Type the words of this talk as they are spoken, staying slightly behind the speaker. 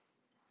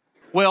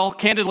Well,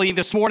 candidly,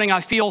 this morning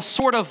I feel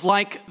sort of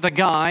like the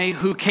guy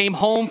who came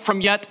home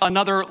from yet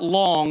another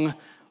long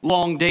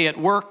day at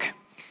work.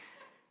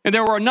 And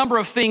there were a number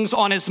of things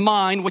on his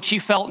mind which he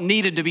felt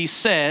needed to be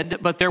said,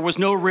 but there was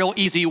no real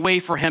easy way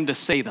for him to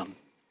say them.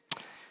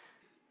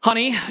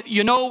 Honey,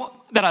 you know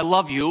that I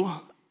love you,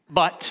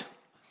 but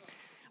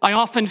I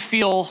often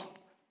feel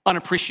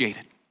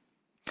unappreciated.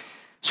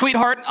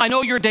 Sweetheart, I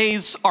know your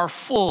days are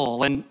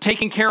full and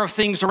taking care of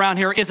things around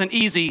here isn't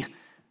easy,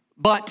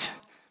 but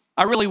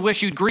I really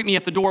wish you'd greet me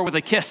at the door with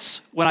a kiss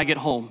when I get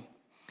home.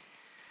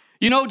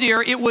 You know,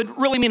 dear, it would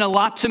really mean a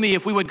lot to me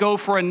if we would go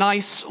for a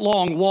nice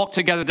long walk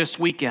together this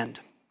weekend.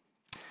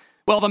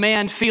 Well, the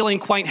man, feeling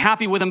quite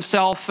happy with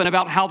himself and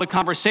about how the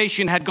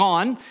conversation had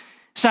gone,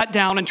 sat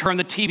down and turned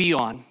the TV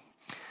on.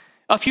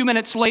 A few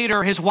minutes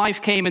later, his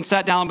wife came and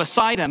sat down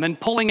beside him, and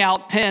pulling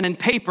out pen and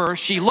paper,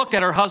 she looked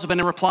at her husband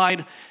and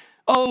replied,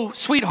 "Oh,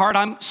 sweetheart,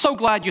 I'm so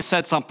glad you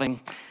said something.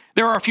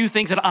 There are a few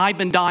things that I've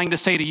been dying to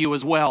say to you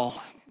as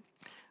well."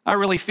 I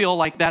really feel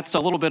like that's a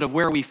little bit of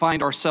where we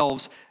find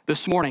ourselves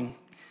this morning.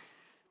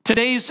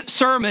 Today's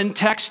sermon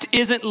text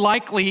isn't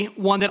likely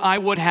one that I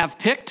would have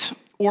picked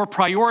or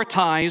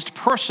prioritized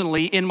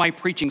personally in my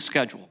preaching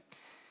schedule.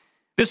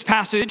 This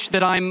passage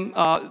that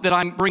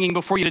I'm bringing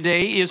before you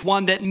today is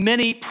one that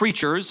many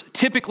preachers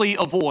typically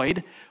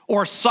avoid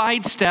or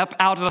sidestep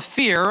out of a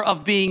fear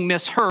of being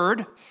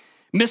misheard,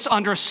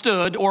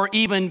 misunderstood, or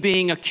even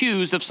being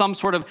accused of some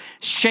sort of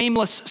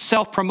shameless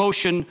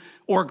self-promotion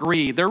or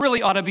greed. There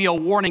really ought to be a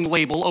warning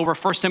label over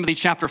 1 Timothy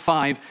chapter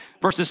 5,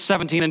 verses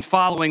 17 and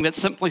following that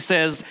simply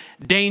says,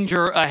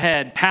 "Danger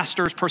ahead,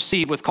 pastors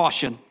proceed with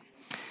caution."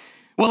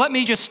 Well, let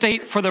me just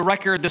state for the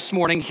record this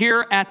morning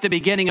here at the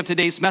beginning of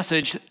today's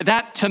message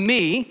that to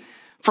me,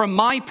 from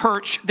my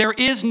perch, there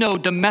is no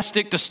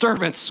domestic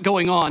disturbance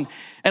going on,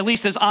 at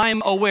least as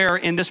I'm aware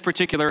in this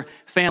particular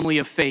family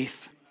of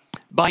faith,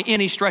 by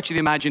any stretch of the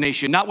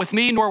imagination, not with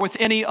me nor with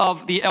any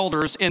of the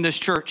elders in this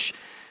church.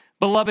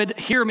 Beloved,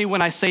 hear me when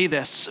I say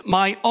this.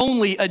 My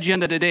only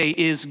agenda today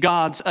is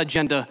God's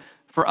agenda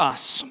for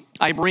us.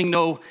 I bring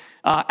no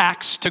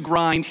axe to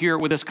grind here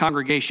with this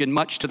congregation,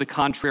 much to the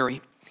contrary.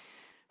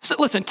 So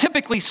listen,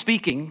 typically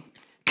speaking,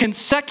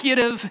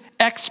 consecutive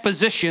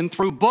exposition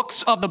through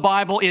books of the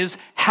Bible is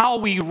how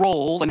we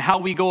roll and how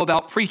we go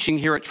about preaching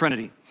here at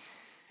Trinity.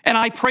 And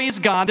I praise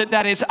God that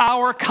that is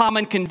our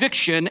common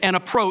conviction and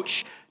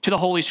approach to the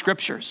Holy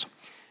Scriptures.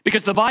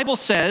 Because the Bible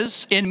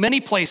says in many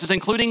places,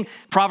 including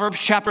Proverbs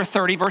chapter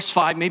 30, verse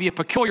 5, maybe a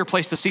peculiar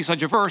place to see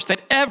such a verse,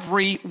 that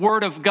every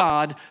word of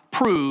God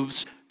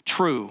proves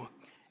true.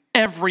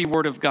 Every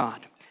word of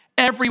God.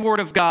 Every word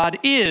of God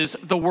is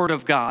the word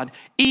of God,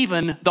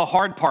 even the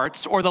hard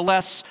parts or the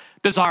less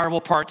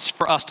desirable parts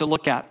for us to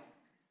look at.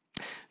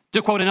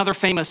 To quote another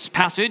famous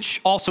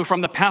passage, also from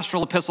the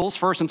pastoral epistles,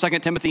 1 and 2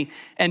 Timothy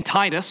and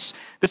Titus,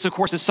 this of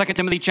course is 2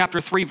 Timothy chapter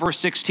 3, verse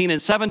 16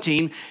 and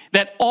 17,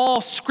 that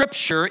all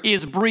Scripture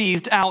is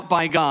breathed out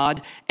by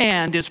God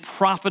and is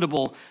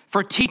profitable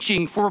for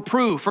teaching, for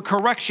reproof, for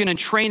correction and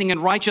training in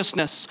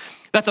righteousness,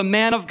 that the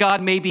man of God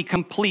may be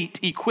complete,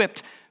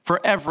 equipped for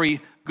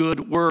every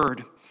good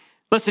word.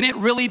 Listen, it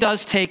really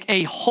does take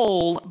a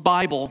whole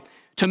Bible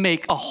to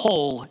make a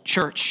whole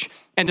church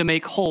and to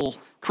make whole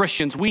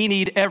Christians. We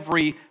need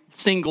every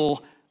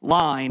single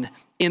line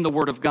in the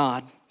Word of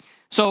God.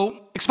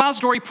 So,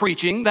 expository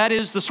preaching, that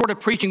is the sort of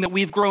preaching that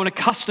we've grown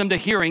accustomed to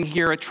hearing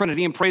here at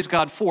Trinity, and praise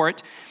God for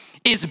it,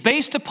 is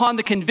based upon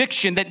the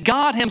conviction that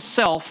God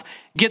Himself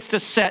gets to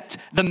set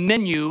the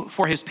menu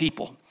for His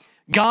people.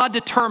 God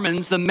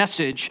determines the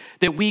message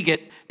that we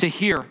get to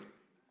hear.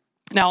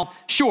 Now,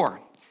 sure,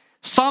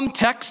 some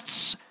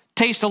texts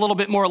taste a little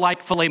bit more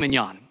like filet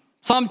mignon.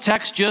 Some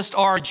texts just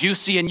are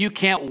juicy and you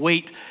can't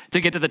wait to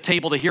get to the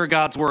table to hear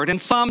God's word.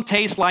 And some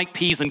taste like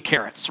peas and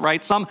carrots,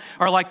 right? Some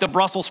are like the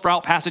Brussels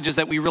sprout passages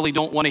that we really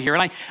don't want to hear.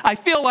 And I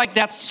feel like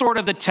that's sort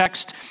of the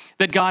text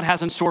that God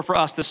has in store for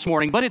us this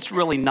morning, but it's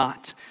really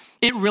not.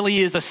 It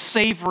really is a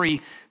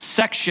savory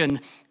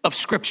section of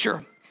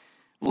Scripture.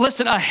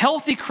 Listen, a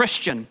healthy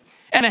Christian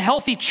and a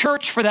healthy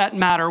church, for that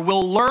matter,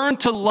 will learn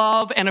to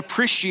love and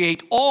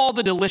appreciate all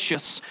the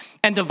delicious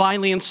and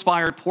divinely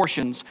inspired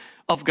portions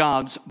of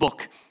God's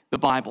book, the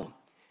Bible.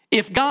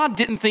 If God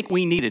didn't think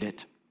we needed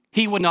it,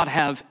 He would not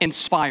have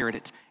inspired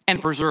it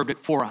and preserved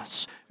it for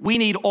us. We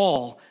need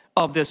all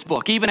of this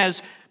book. Even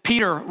as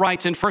Peter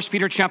writes in 1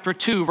 Peter chapter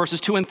 2,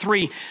 verses 2 and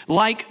 3,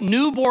 like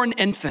newborn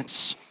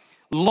infants,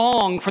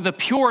 long for the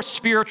pure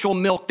spiritual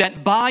milk,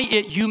 that by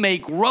it you may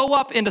grow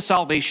up into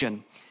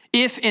salvation,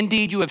 if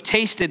indeed you have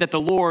tasted that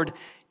the Lord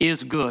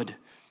is good.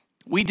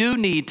 We do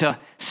need to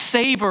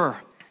savor,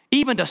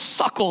 even to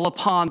suckle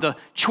upon the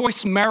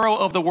choice marrow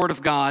of the Word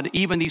of God,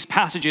 even these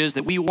passages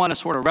that we want to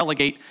sort of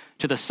relegate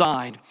to the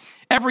side.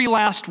 Every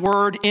last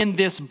word in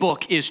this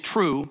book is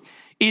true,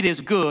 it is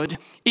good,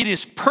 it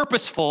is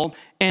purposeful,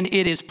 and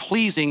it is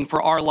pleasing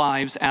for our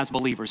lives as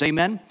believers.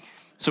 Amen?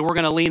 So we're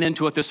going to lean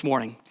into it this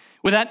morning.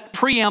 With that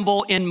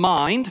preamble in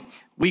mind,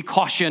 we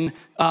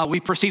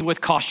proceed with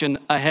caution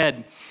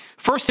ahead.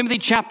 1 Timothy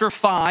chapter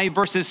 5,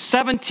 verses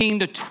 17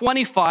 to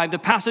 25, the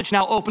passage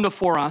now open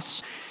before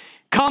us,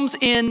 comes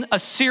in a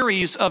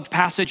series of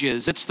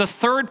passages. It's the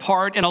third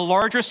part in a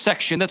larger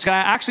section that's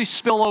going to actually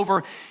spill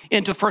over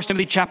into 1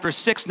 Timothy chapter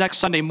 6 next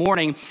Sunday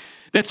morning.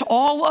 That's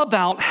all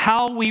about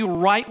how we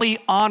rightly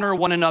honor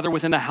one another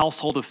within the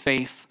household of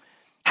faith,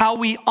 how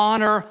we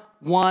honor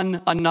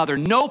one another.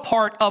 No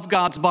part of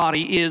God's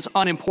body is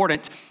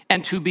unimportant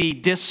and to be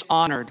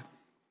dishonored.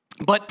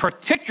 But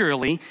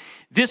particularly,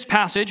 this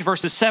passage,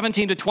 verses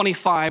 17 to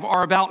 25,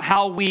 are about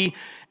how we,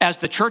 as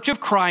the Church of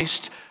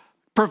Christ,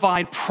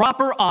 provide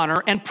proper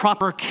honor and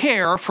proper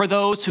care for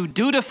those who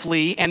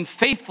dutifully and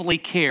faithfully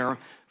care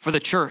for the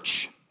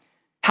church.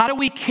 How do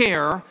we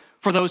care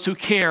for those who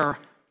care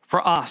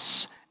for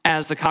us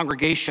as the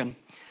congregation?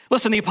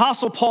 Listen, the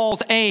Apostle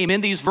Paul's aim in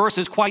these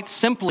verses, quite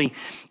simply,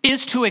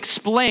 is to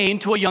explain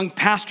to a young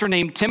pastor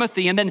named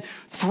Timothy, and then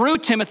through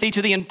Timothy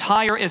to the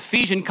entire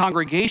Ephesian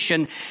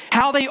congregation,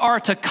 how they are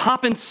to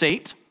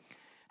compensate,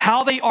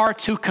 how they are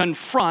to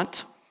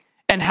confront,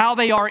 and how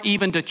they are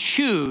even to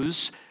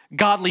choose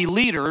godly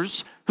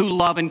leaders who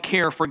love and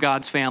care for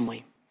God's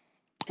family.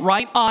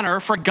 Right honor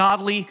for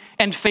godly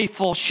and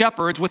faithful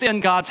shepherds within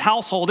God's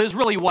household is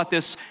really what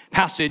this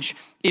passage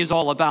is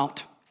all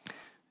about.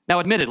 Now,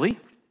 admittedly,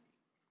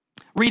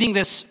 reading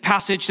this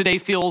passage today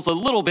feels a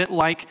little bit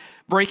like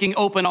breaking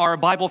open our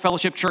Bible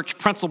Fellowship Church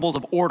Principles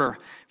of Order.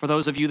 For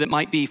those of you that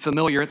might be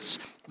familiar, it's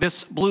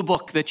this blue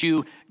book that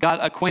you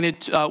got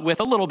acquainted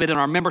with a little bit in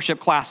our membership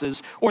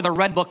classes, or the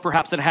red book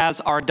perhaps that has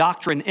our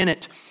doctrine in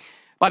it.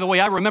 By the way,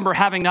 I remember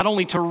having not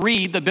only to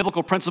read the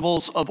biblical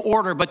principles of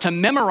order, but to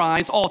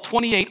memorize all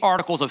 28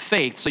 articles of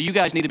faith. So you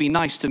guys need to be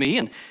nice to me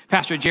and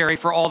Pastor Jerry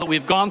for all that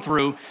we've gone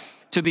through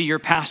to be your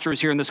pastors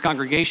here in this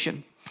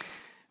congregation.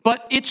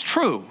 But it's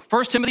true.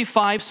 1 Timothy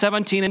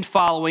 5:17 and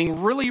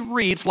following really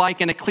reads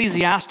like an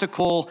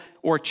ecclesiastical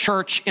or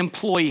church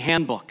employee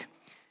handbook.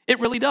 It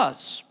really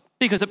does,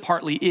 because it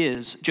partly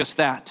is just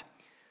that.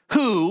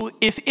 Who,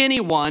 if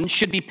anyone,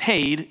 should be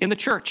paid in the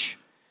church?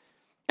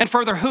 And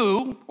further,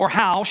 who or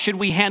how should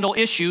we handle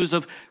issues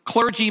of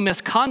clergy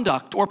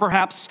misconduct or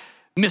perhaps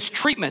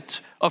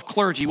mistreatment of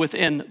clergy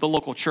within the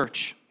local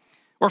church?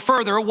 Or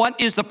further,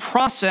 what is the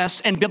process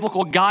and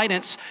biblical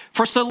guidance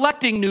for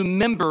selecting new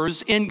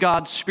members in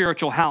God's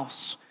spiritual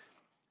house?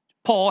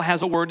 Paul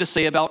has a word to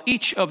say about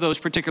each of those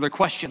particular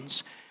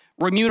questions.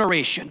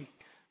 Remuneration,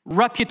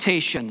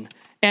 reputation,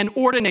 and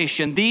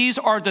ordination. These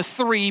are the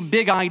three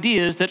big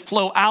ideas that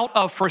flow out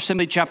of 1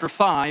 Timothy chapter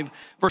 5,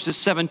 verses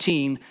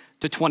 17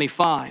 to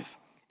 25.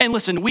 And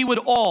listen, we would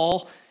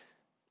all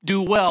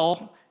do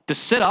well to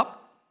sit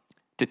up,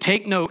 to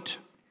take note,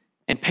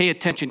 and pay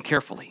attention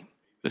carefully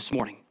this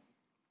morning.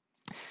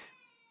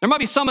 There might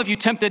be some of you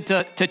tempted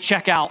to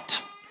check out.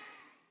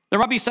 There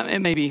might be some,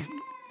 and maybe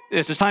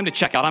this is time to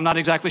check out. I'm not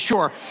exactly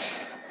sure.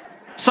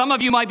 Some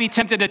of you might be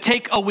tempted to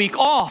take a week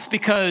off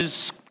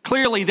because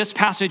clearly this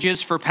passage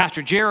is for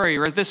Pastor Jerry,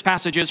 or this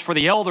passage is for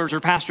the elders or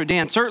Pastor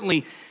Dan,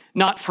 certainly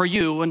not for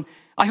you. And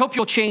I hope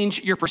you'll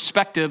change your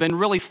perspective and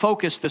really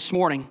focus this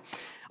morning.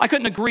 I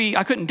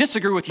couldn't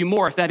disagree with you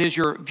more if that is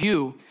your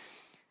view.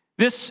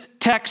 This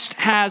text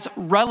has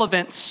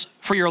relevance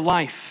for your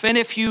life. And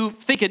if you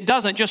think it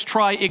doesn't, just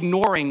try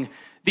ignoring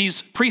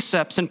these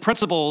precepts and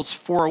principles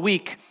for a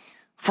week,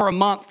 for a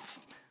month,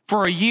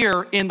 for a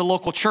year in the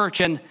local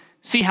church and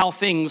see how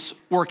things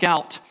work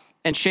out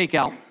and shake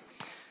out.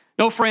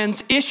 No,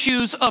 friends,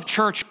 issues of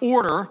church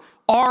order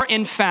are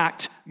in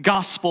fact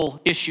gospel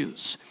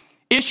issues.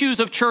 Issues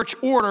of church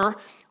order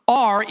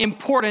are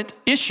important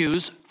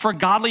issues for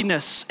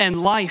godliness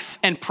and life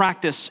and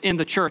practice in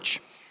the church.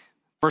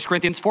 1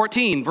 Corinthians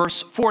 14,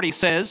 verse 40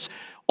 says,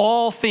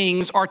 all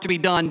things are to be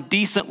done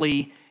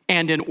decently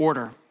and in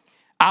order.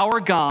 Our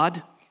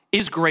God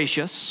is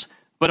gracious,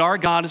 but our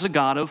God is a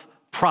God of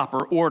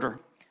proper order.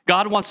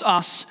 God wants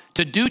us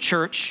to do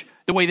church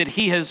the way that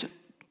He has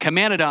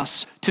commanded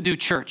us to do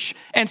church.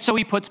 And so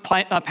He puts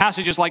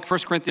passages like 1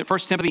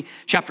 Timothy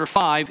chapter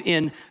 5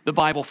 in the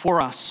Bible for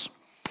us.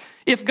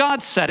 If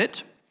God said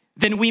it,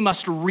 then we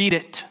must read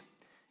it.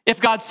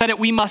 If God said it,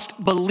 we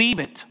must believe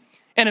it.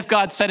 And if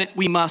God said it,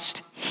 we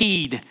must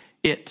heed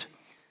it.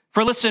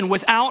 For listen,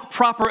 without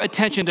proper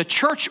attention to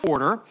church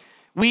order,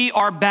 we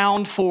are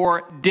bound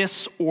for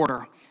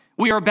disorder.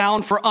 We are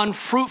bound for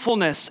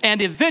unfruitfulness,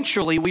 and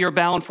eventually we are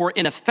bound for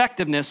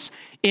ineffectiveness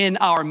in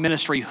our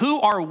ministry. Who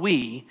are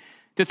we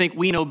to think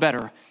we know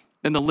better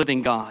than the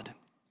living God?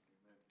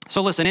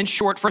 So listen, in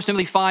short, 1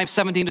 Timothy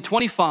 5:17 to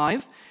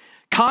 25,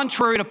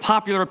 contrary to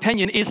popular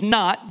opinion, is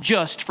not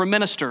just for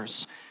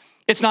ministers.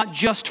 It's not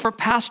just for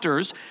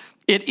pastors.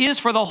 It is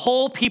for the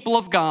whole people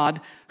of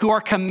God who are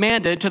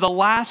commanded to the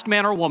last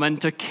man or woman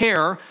to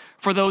care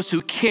for those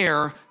who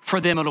care for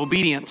them in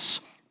obedience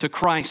to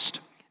Christ.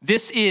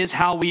 This is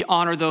how we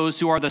honor those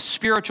who are the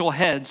spiritual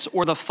heads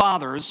or the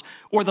fathers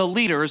or the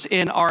leaders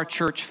in our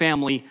church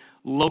family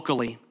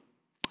locally.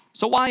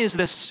 So why is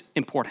this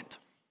important?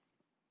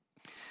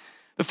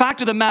 The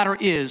fact of the matter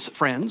is,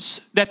 friends,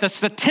 that the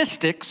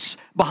statistics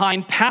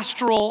behind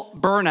pastoral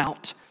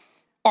burnout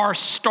are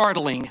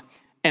startling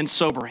and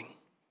sobering.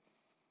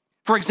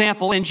 For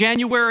example, in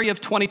January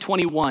of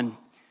 2021,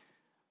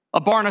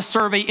 a Barna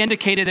survey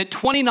indicated that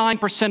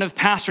 29% of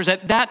pastors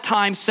at that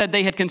time said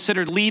they had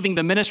considered leaving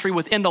the ministry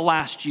within the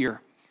last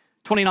year.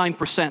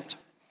 29%.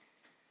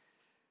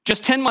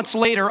 Just 10 months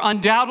later,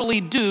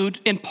 undoubtedly due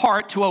in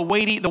part to the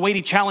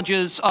weighty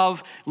challenges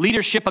of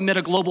leadership amid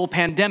a global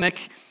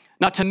pandemic,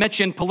 not to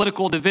mention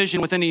political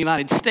division within the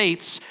United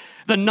States,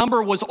 the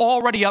number was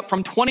already up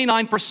from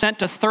 29%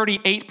 to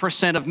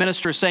 38% of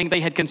ministers saying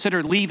they had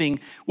considered leaving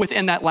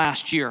within that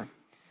last year.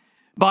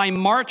 By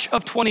March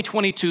of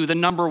 2022, the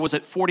number was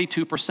at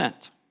 42%,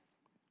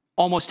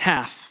 almost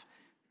half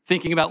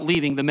thinking about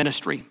leaving the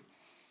ministry.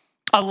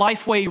 A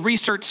Lifeway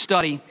research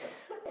study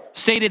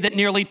stated that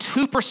nearly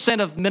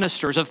 2% of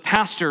ministers, of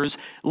pastors,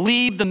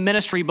 leave the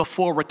ministry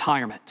before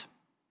retirement.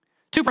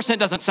 2%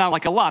 doesn't sound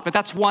like a lot, but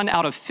that's 1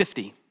 out of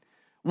 50.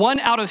 1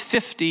 out of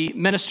 50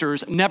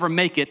 ministers never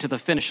make it to the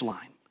finish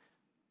line.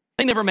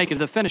 They never make it to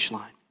the finish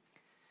line.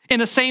 In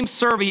the same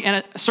survey,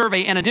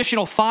 an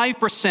additional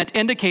 5%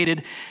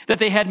 indicated that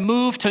they had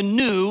moved to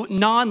new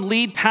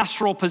non-lead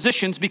pastoral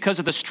positions because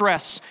of the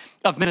stress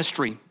of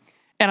ministry.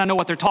 And I know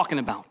what they're talking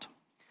about.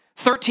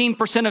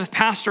 13% of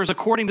pastors,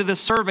 according to this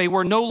survey,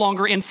 were no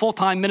longer in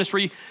full-time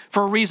ministry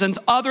for reasons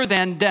other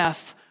than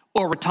death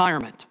or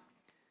retirement.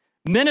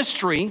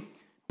 Ministry,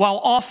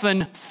 while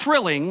often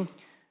thrilling,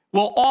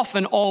 will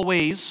often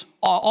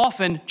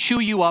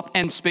chew you up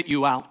and spit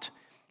you out.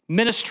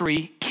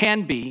 Ministry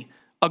can be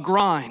a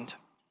grind.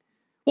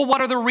 Well,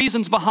 what are the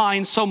reasons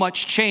behind so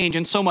much change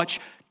and so much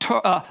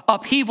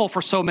upheaval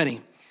for so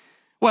many?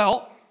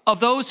 Well, of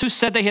those who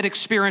said they had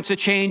experienced a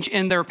change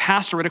in their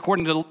pastorate,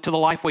 according to the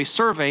Lifeway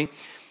survey,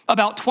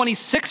 about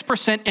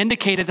 26%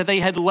 indicated that they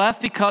had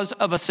left because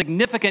of a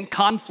significant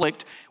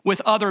conflict with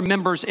other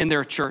members in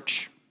their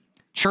church.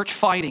 Church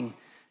fighting,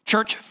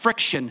 church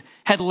friction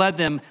had led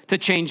them to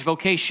change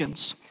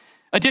vocations.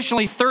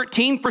 Additionally,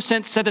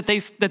 13% said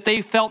that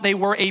they felt they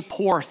were a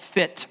poor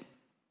fit,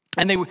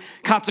 and they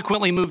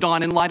consequently moved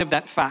on in light of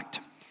that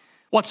fact.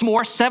 What's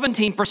more,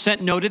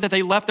 17% noted that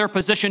they left their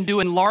position due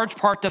in large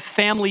part to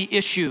family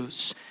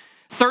issues.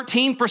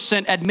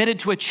 13% admitted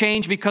to a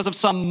change because of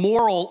some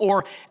moral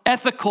or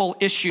ethical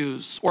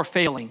issues or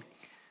failing.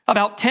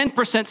 About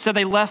 10% said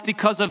they left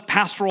because of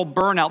pastoral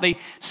burnout. They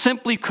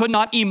simply could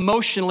not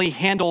emotionally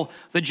handle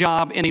the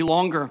job any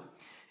longer.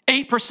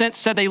 8%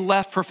 said they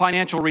left for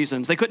financial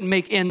reasons. They couldn't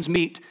make ends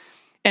meet.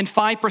 And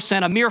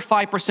 5%, a mere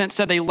 5%,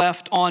 said they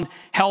left on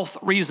health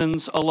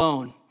reasons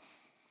alone.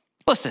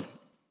 Listen,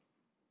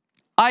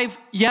 I've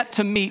yet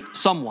to meet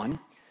someone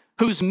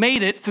who's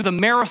made it through the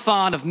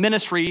marathon of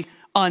ministry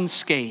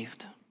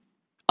unscathed.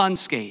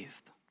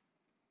 Unscathed.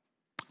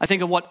 I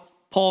think of what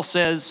Paul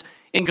says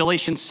in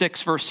Galatians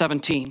 6, verse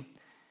 17.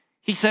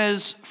 He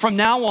says, "From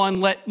now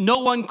on, let no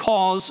one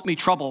cause me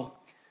trouble,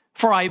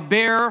 for I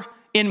bear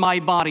in my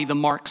body the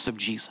marks of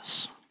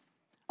Jesus."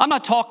 I'm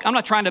not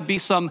trying to be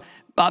some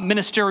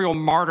ministerial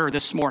martyr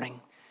this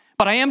morning,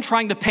 but I am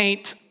trying to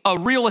paint a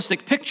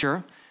realistic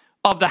picture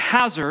of the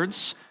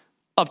hazards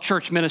of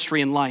church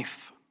ministry and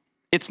life.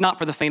 It's not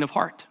for the faint of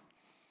heart.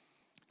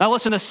 Now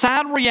listen, the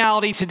sad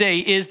reality today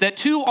is that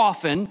too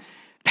often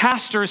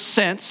pastors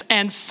sense,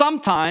 and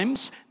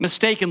sometimes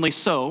mistakenly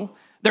so,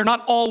 they're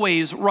not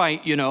always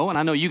right, and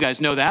I know you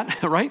guys know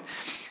that, right?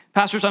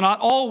 Pastors are not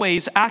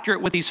always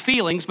accurate with these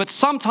feelings, but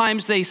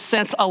sometimes they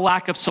sense a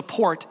lack of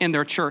support in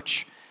their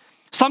church.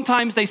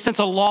 Sometimes they sense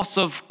a loss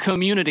of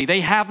community.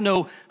 They have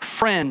no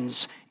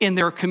friends in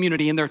their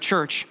community, in their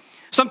church.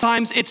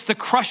 Sometimes it's the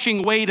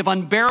crushing weight of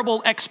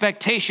unbearable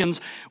expectations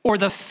or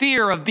the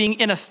fear of being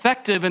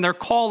ineffective in their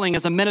calling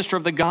as a minister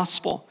of the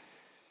gospel.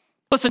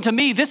 Listen, to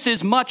me, this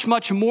is much,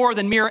 much more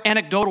than mere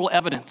anecdotal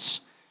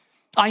evidence.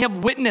 I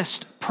have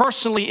witnessed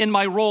personally in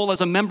my role as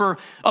a member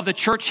of the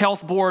Church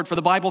Health Board for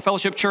the Bible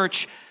Fellowship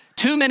Church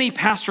too many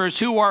pastors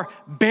who are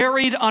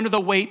buried under the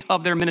weight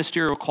of their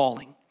ministerial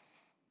calling.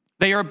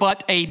 They are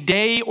but a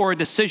day or a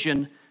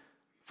decision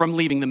from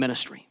leaving the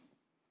ministry.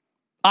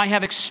 I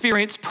have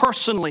experienced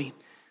personally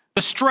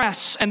the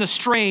stress and the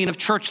strain of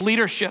church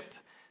leadership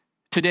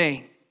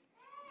today.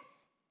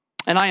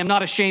 And I am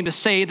not ashamed to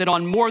say that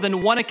on more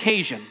than one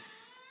occasion,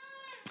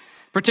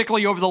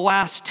 particularly over the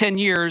last 10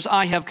 years,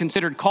 I have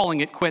considered calling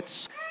it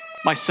quits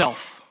myself.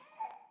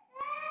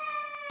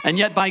 And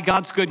yet, by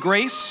God's good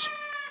grace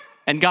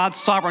and God's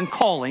sovereign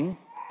calling,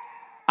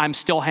 I'm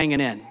still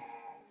hanging in,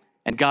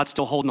 and God's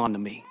still holding on to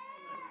me.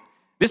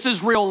 This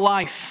is real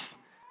life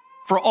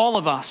for all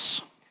of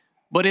us,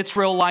 but it's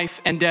real life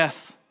and death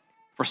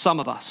for some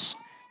of us,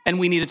 and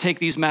we need to take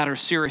these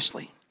matters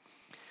seriously.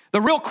 The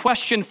real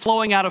question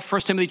flowing out of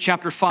 1 Timothy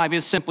chapter 5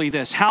 is simply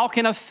this: how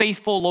can a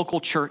faithful local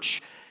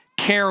church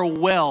care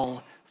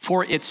well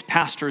for its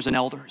pastors and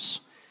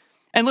elders?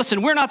 And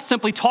listen, we're not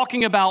simply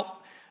talking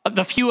about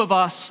the few of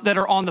us that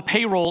are on the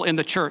payroll in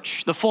the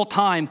church, the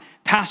full-time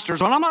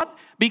pastors. And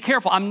be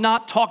careful, I'm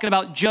not talking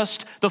about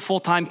just the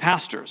full-time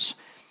pastors.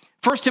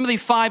 1 Timothy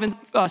 5 and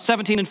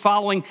 17 and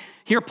following,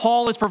 here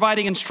Paul is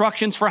providing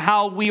instructions for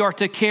how we are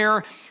to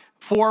care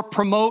for,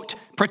 promote,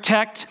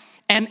 protect,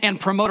 and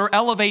promote or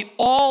elevate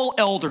all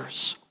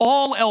elders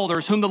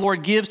whom the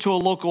Lord gives to a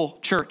local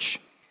church.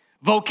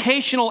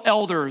 Vocational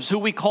elders, who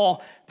we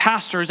call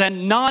pastors,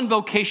 and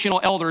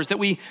non-vocational elders that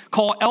we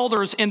call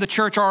elders in the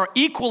church, are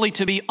equally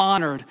to be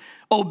honored,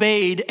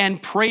 obeyed,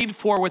 and prayed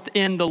for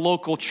within the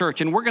local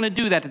church. And we're going to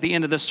do that at the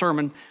end of this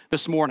sermon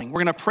this morning.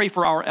 We're going to pray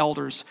for our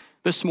elders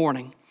this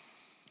morning.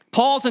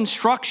 Paul's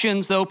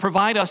instructions, though,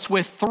 provide us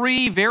with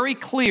three very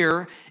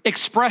clear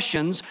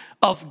expressions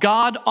of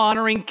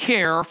God-honoring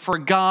care for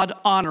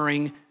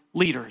God-honoring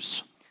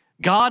leaders.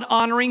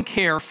 God-honoring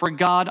care for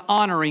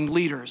God-honoring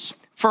leaders.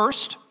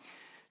 First,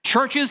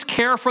 churches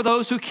care for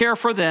those who care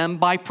for them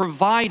by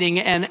providing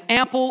an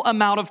ample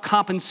amount of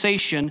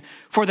compensation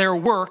for their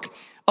work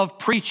of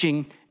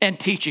preaching and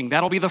teaching.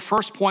 That'll be the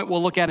first point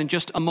we'll look at in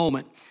just a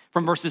moment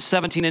from verses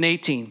 17 and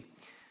 18.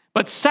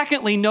 But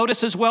secondly,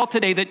 notice as well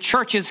today that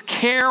churches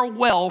care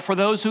well for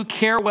those who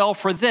care well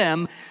for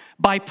them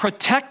by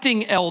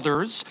protecting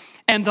elders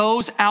and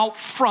those out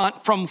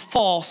front from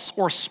false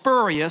or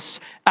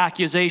spurious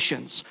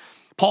accusations.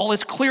 Paul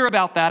is clear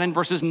about that in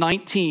verses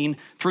 19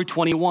 through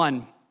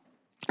 21.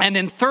 And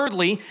then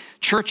thirdly,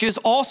 churches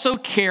also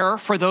care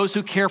for those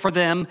who care for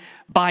them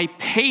by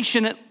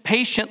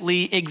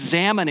patiently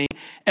examining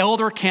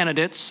elder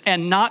candidates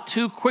and not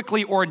too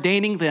quickly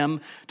ordaining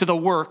them to the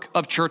work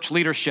of church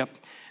leadership.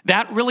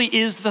 That really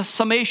is the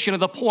summation of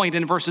the point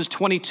in verses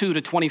 22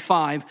 to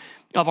 25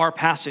 of our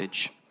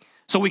passage.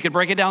 So we could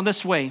break it down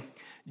this way: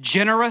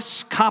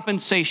 generous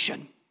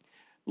compensation,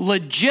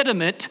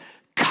 legitimate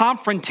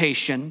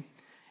confrontation,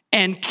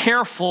 and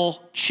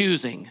careful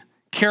choosing,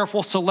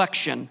 careful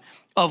selection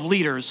of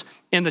leaders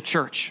in the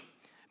church.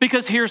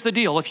 Because here's the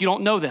deal, if you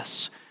don't know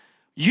this,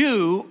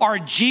 you are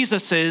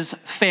Jesus's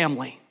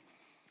family.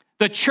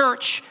 The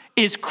church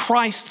is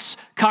Christ's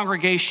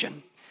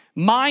congregation.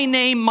 My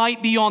name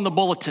might be on the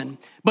bulletin,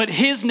 but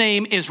his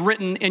name is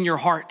written in your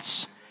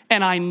hearts.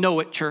 And I know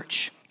it,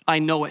 church. I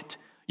know it.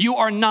 You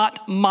are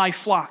not my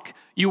flock.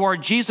 You are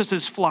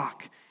Jesus's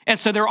flock. And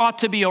so there ought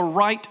to be a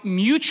right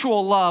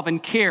mutual love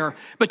and care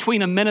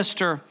between a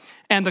minister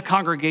and the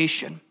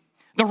congregation.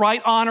 The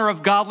right honor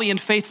of godly and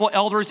faithful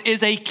elders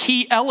is a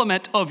key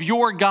element of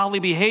your godly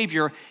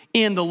behavior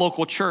in the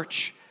local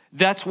church.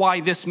 That's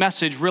why this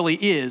message really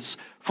is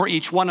for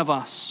each one of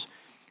us.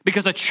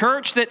 Because a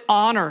church that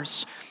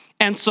honors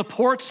and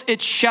supports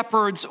its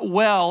shepherds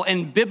well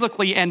and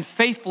biblically and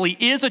faithfully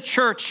is a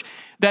church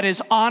that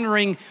is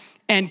honoring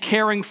and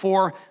caring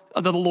for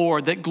the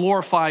Lord, that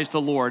glorifies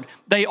the Lord.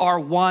 They are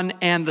one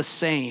and the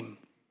same.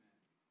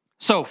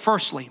 So,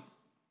 firstly,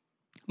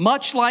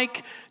 much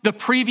like the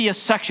previous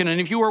section, and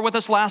if you were with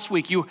us last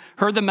week, you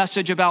heard the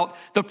message about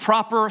the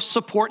proper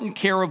support and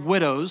care of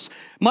widows.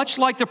 Much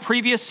like the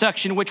previous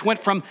section, which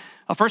went from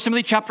 1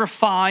 Timothy chapter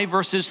 5,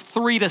 verses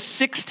 3 to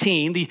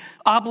 16, the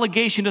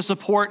obligation to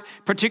support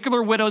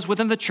particular widows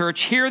within the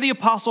church, here the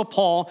Apostle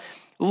Paul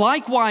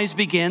likewise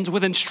begins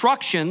with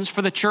instructions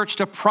for the church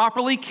to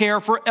properly care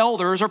for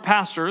elders or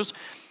pastors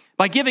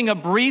by giving a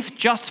brief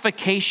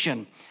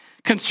justification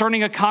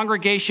concerning a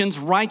congregation's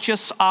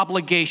righteous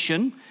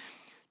obligation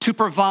to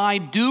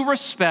provide due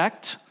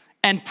respect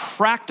and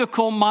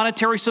practical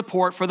monetary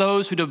support for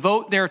those who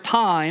devote their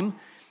time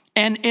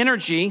and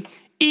energy,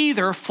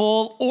 either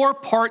full or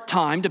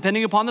part-time,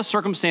 depending upon the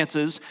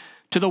circumstances,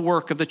 to the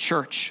work of the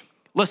church.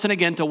 Listen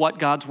again to what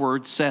God's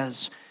word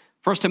says.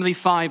 1 Timothy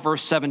 5,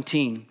 verse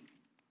 17.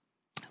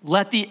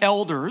 Let the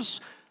elders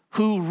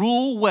who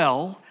rule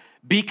well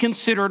be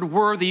considered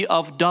worthy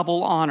of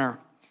double honor,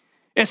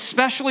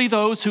 especially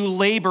those who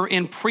labor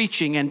in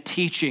preaching and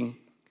teaching.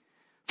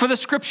 For the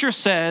scripture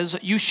says,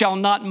 you shall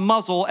not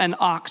muzzle an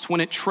ox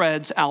when it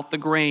treads out the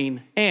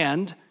grain,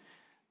 and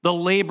the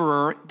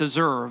laborer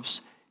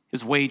deserves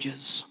his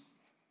wages.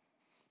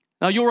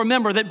 Now you'll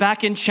remember that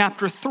back in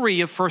chapter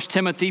 3 of 1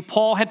 Timothy,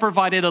 Paul had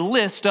provided a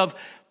list of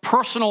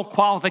personal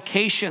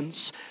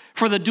qualifications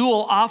for the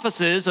dual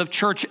offices of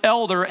church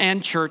elder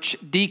and church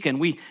deacon.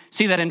 We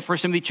see that in 1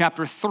 Timothy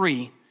chapter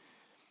 3.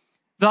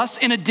 Thus,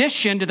 in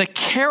addition to the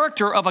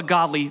character of a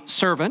godly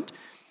servant,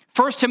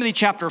 1 Timothy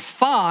chapter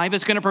 5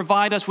 is going to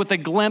provide us with a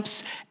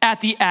glimpse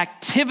at the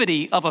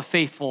activity of a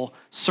faithful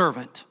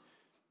servant.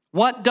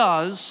 What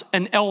does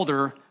an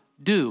elder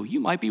do? You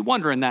might be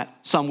wondering that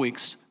some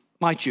weeks,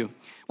 might you?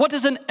 What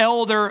does an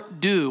elder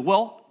do?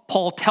 Well,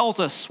 Paul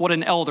tells us what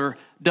an elder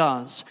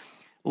does.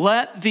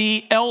 Let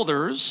the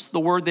elders, the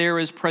word there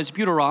is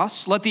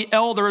presbyteros, let the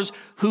elders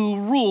who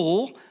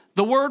rule.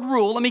 The word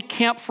rule, let me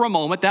camp for a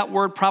moment. That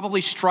word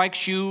probably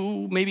strikes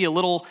you maybe a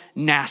little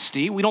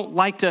nasty. We don't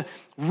like to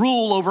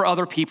rule over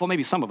other people.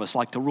 Maybe some of us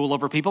like to rule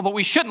over people, but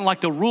we shouldn't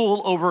like to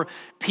rule over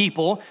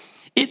people.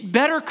 It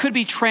better could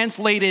be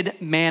translated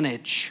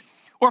manage,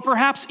 or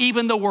perhaps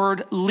even the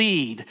word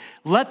lead.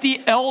 Let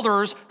the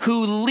elders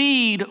who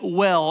lead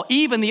well,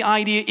 even the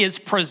idea is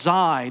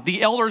preside.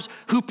 The elders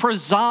who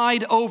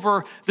preside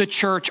over the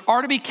church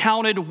are to be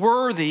counted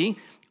worthy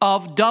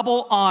of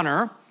double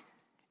honor,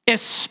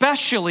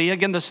 especially,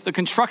 again, the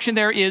construction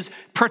there is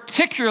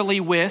particularly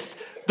with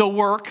the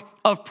work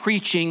of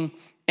preaching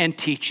and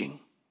teaching.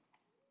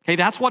 Okay,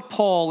 that's what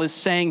Paul is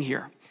saying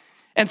here.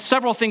 And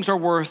several things are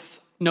worth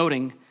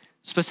noting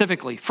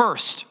specifically.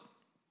 First,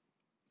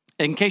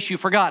 in case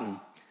you've forgotten,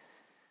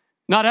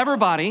 not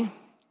everybody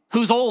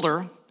who's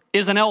older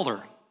is an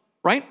elder,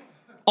 right?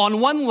 On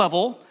one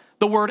level,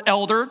 the word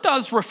elder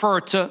does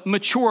refer to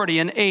maturity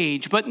and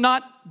age, but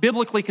not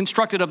biblically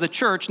constructed of the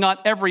church.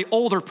 Not every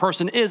older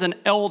person is an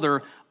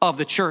elder of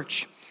the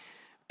church.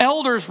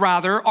 Elders,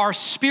 rather, are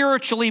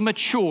spiritually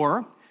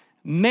mature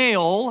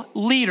male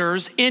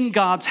leaders in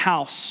God's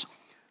house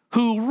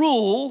who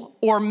rule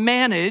or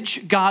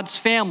manage God's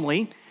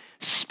family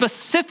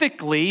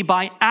specifically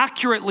by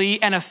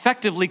accurately and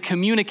effectively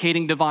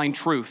communicating divine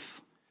truth.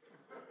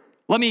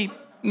 Let me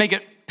make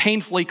it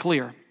painfully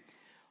clear.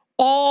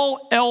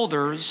 All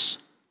elders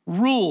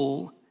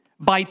rule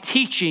by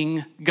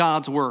teaching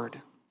God's word.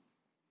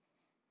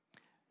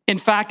 In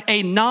fact,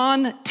 a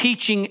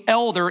non-teaching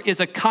elder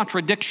is a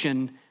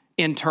contradiction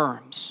in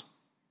terms.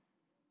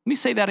 Let me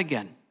say that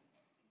again.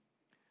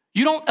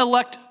 You don't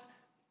elect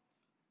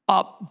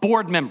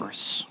board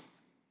members.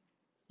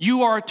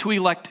 You are to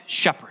elect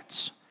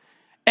shepherds.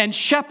 And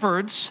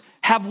shepherds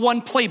have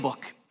one playbook,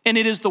 and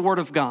it is the word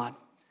of God.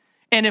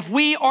 And if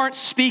we aren't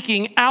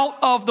speaking out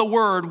of the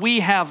word, we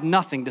have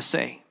nothing to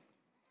say.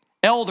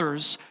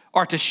 Elders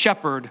are to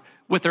shepherd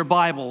with their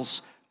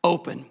Bibles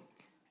open.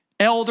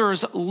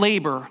 Elders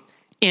labor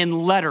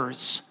in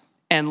letters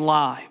and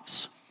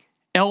lives.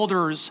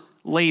 Elders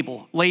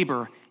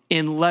labor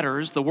in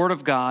letters, the word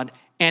of God,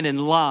 and in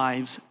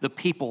lives, the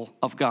people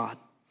of God.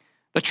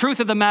 The truth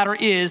of the matter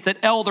is that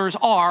elders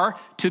are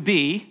to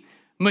be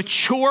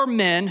mature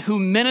men who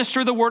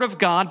minister the word of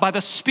God by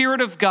the Spirit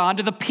of God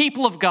to the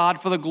people of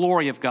God for the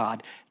glory of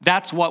God.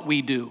 That's what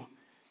we do.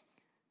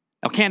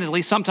 Now,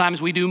 candidly,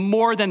 sometimes we do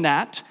more than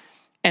that,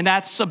 and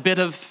that's a bit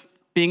of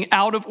being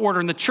out of order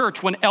in the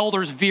church. When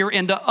elders veer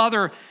into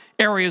other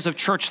areas of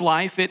church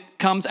life, it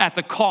comes at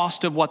the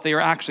cost of what they are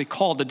actually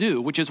called to do,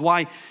 which is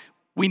why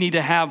we need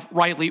to have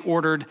rightly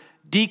ordered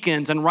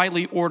deacons and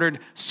rightly ordered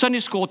Sunday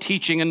school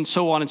teaching and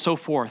so on and so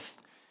forth.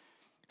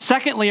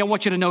 Secondly, I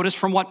want you to notice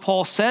from what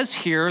Paul says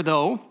here,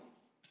 though,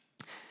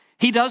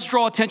 he does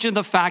draw attention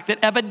to the fact that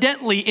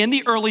evidently in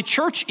the early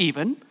church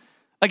even,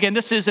 again,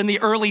 this is in the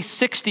early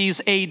 60s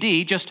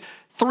AD, just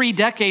 3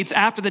 decades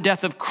after the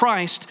death of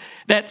Christ,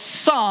 that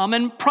some,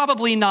 and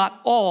probably not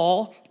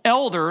all,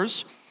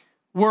 elders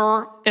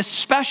were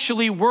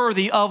especially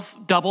worthy of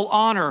double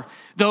honor.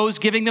 Those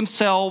giving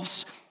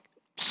themselves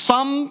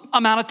some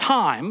amount of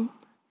time,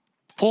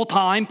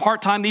 full-time,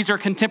 part-time, these are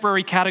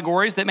contemporary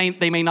categories that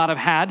they may not have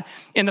had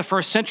in the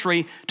first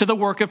century, to the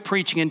work of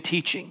preaching and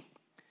teaching.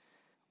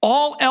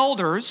 All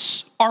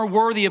elders are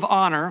worthy of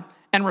honor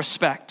and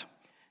respect.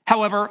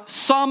 However,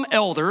 some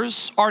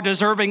elders are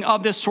deserving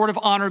of this sort of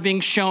honor being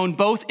shown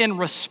both in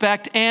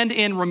respect and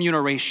in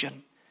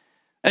remuneration.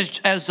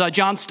 As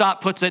John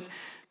Stott puts it,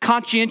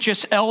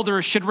 conscientious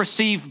elders should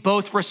receive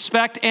both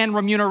respect and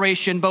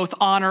remuneration, both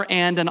honor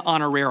and an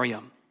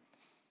honorarium.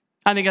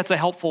 I think that's a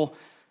helpful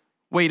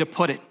way to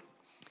put it.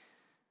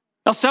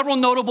 Now, several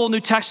notable New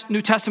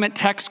Testament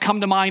texts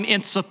come to mind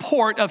in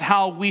support of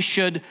how we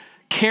should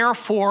care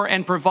for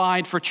and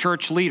provide for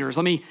church leaders.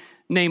 Let me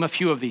name a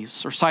few of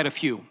these, or cite a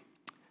few.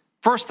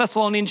 1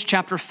 Thessalonians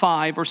chapter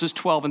 5, verses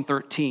 12 and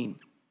 13.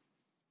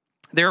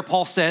 There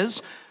Paul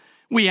says,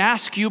 "We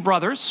ask you,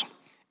 brothers,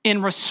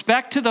 in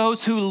respect to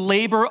those who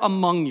labor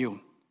among you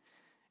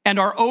and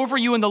are over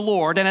you in the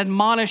Lord and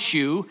admonish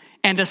you,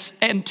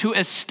 and to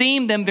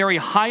esteem them very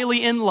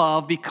highly in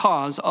love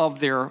because of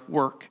their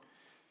work."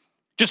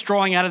 Just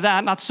drawing out of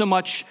that, not so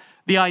much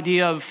the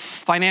idea of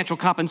financial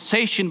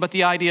compensation, but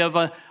the idea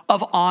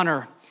of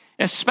honor,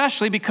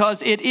 especially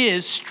because it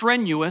is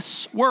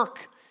strenuous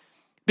work.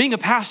 Being a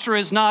pastor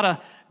is not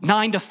a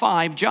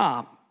 9-to-5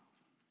 job.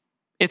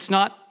 It's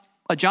not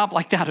a job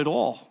like that at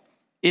all.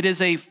 It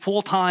is a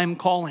full-time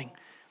calling,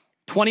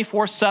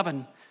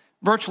 24/7,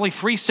 virtually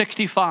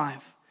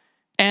 365.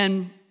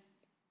 And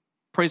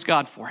praise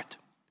God for it,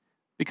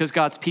 because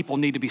God's people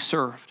need to be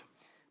served.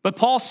 But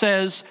Paul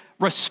says,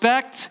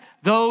 respect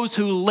those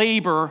who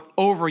labor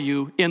over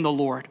you in the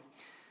Lord.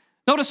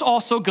 Notice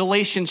also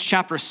Galatians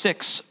chapter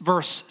 6,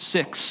 verse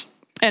 6.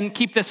 And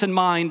keep this in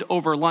mind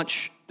over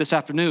lunch this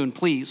afternoon,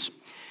 please.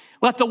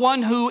 Let the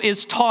one who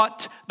is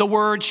taught the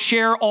word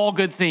share all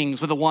good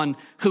things with the one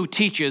who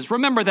teaches.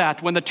 Remember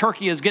that when the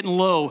turkey is getting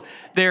low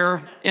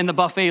there in the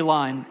buffet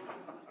line.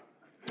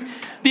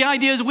 The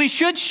idea is we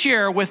should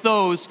share with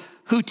those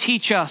who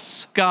teach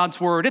us God's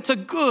word. It's a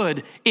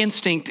good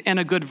instinct and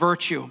a good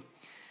virtue.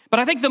 But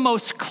I think the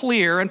most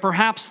clear and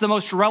perhaps the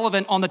most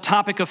relevant on the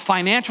topic of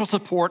financial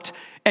support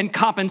and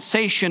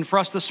compensation for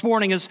us this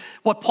morning is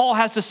what Paul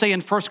has to say in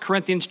 1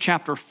 Corinthians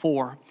chapter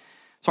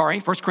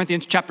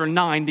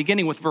 9,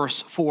 beginning with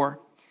verse 4.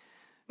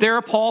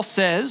 There Paul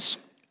says,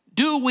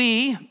 "Do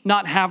we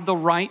not have the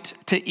right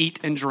to eat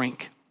and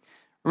drink?"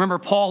 Remember,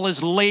 Paul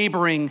is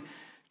laboring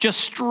just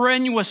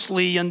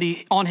strenuously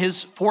on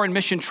his foreign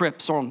mission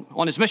trips, or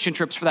on his mission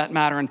trips for that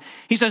matter. And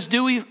he says,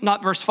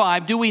 verse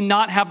 5, "Do we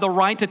not have the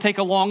right to take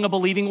along a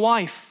believing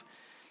wife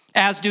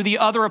as do the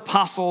other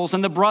apostles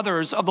and the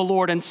brothers of the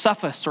Lord and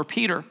Cephas or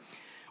Peter?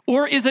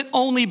 Or is it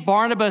only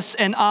Barnabas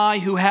and I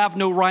who have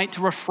no right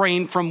to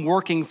refrain from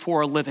working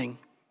for a living?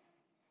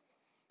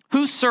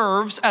 Who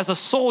serves as a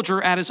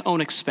soldier at his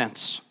own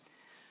expense?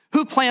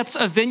 Who plants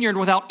a vineyard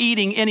without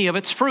eating any of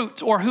its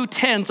fruit? Or who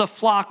tends a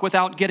flock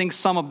without getting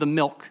some of the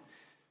milk?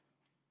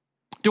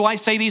 Do I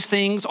say these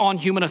things on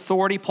human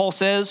authority? Paul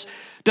says,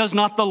 does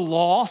not the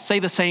law say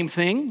the same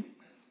thing?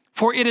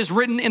 For it is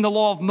written in the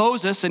law of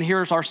Moses, and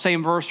here's our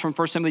same verse from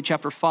 1 Timothy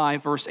chapter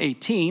 5, verse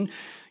 18,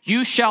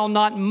 you shall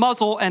not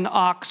muzzle an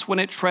ox when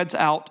it treads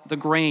out the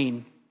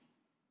grain.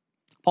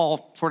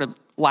 Paul sort of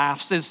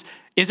laughs. Is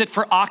it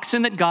for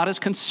oxen that God is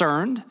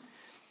concerned?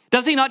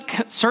 Does he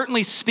not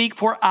certainly speak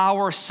for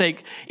our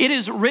sake? It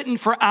is written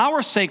for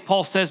our sake,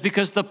 Paul says,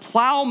 because the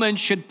plowman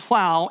should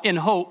plow in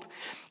hope,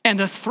 and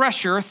the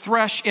thresher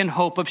thresh in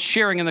hope of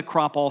sharing in the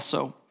crop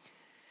also.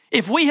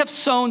 If we have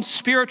sown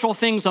spiritual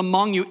things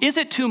among you, is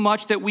it too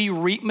much that we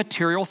reap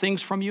material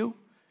things from you?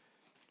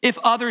 If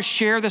others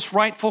share this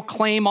rightful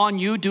claim on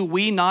you, do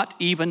we not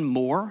even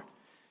more?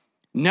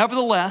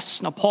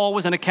 Nevertheless, now Paul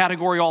was in a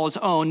category all his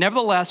own.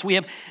 Nevertheless, we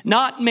have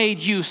not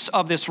made use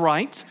of this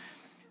right,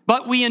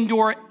 but we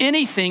endure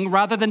anything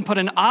rather than put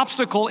an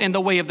obstacle in the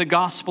way of the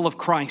gospel of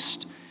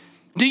Christ.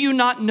 Do you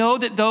not know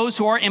that those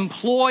who are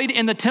employed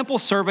in the temple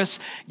service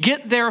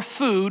get their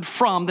food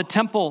from the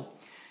temple,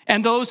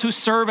 and those who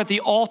serve at the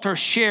altar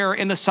share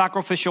in the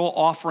sacrificial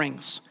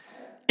offerings?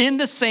 In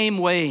the same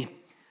way,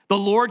 the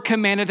Lord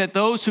commanded that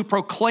those who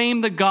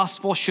proclaim the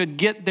gospel should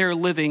get their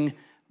living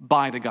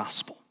by the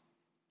gospel.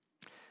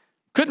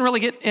 Couldn't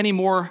really get any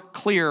more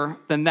clear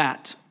than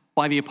that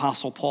by the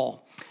Apostle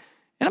Paul.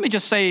 And let me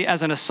just say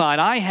as an aside,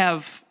 I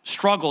have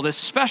struggled,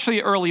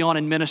 especially early on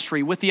in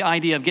ministry, with the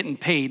idea of getting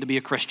paid to be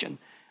a Christian.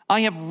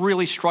 I have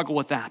really struggled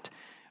with that.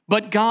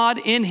 But God,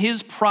 in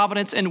his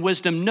providence and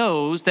wisdom,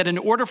 knows that in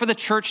order for the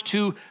church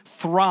to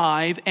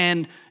thrive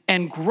and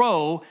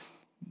grow,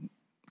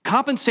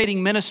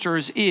 compensating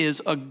ministers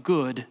is a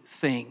good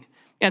thing.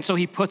 And so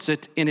he puts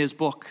it in his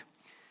book.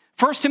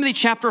 1 Timothy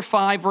chapter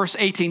 5, verse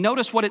 18.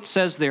 Notice what it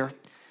says there.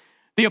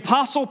 The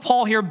Apostle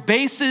Paul here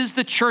bases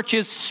the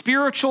church's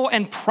spiritual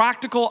and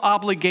practical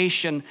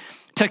obligation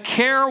to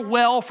care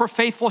well for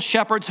faithful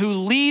shepherds who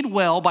lead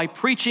well by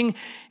preaching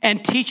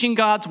and teaching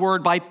God's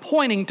word by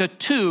pointing to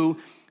two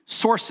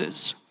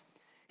sources.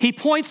 He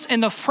points in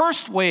the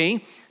first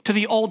way to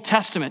the Old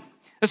Testament.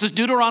 This is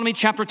Deuteronomy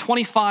chapter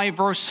 25,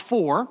 verse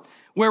 4,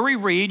 where we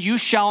read, you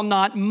shall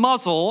not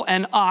muzzle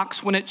an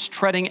ox when it's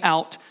treading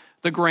out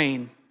the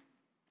grain.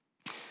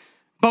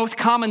 Both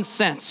common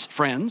sense,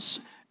 friends,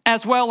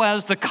 as well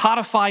as the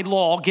codified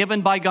law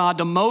given by God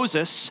to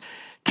Moses,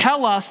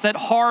 tell us that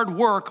hard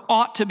work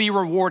ought to be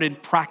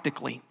rewarded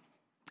practically.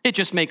 It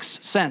just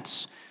makes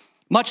sense.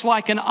 Much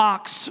like an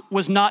ox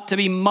was not to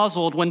be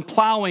muzzled when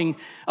plowing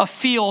a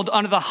field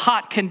under the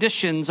hot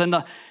conditions and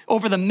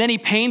over the many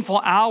painful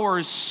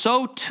hours,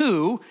 so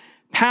too,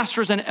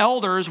 pastors and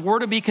elders were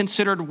to be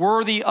considered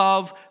worthy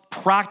of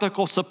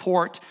practical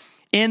support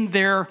in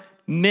their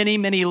many,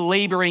 many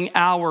laboring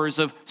hours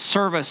of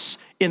service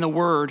in the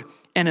Word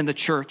and in the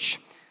church.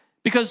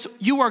 Because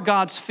you are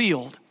God's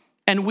field,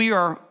 and we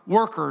are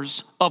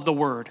workers of the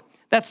Word.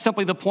 That's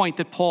simply the point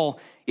that Paul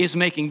is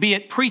making. Be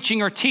it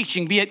preaching or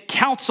teaching, be it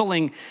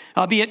counseling,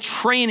 be it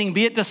training,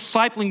 be it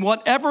discipling,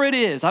 whatever it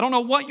is. I don't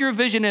know what your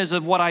vision is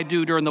of what I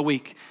do during the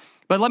week,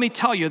 but let me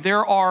tell you,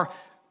 there are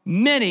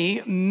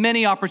many,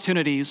 many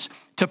opportunities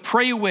to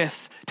pray with,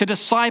 to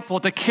disciple,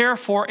 to care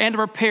for, and to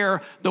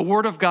prepare the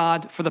Word of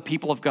God for the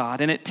people of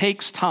God. And it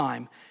takes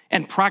time,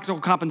 and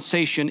practical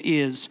compensation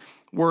is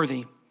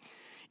worthy.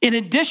 In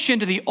addition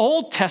to the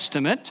Old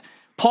Testament,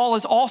 Paul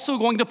is also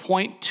going to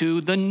point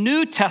to the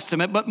New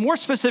Testament, but more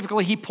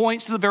specifically, he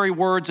points to the very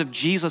words of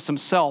Jesus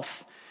himself.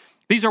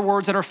 These are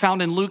words that are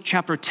found in Luke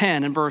chapter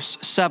 10 and verse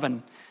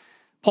 7.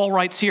 Paul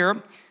writes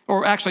here,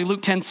 or actually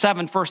Luke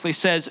 10:7 firstly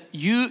says,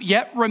 you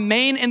yet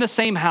remain in the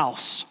same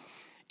house,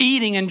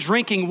 eating and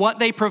drinking what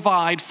they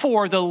provide,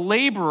 for the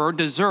laborer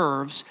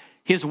deserves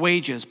his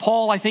wages.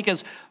 Paul, I think,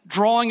 is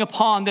drawing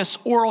upon this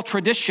oral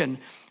tradition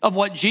of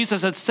what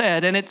Jesus had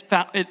said, and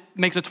it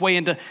makes its way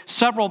into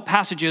several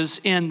passages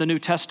in the New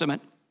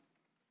Testament.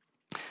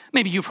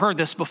 Maybe you've heard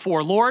this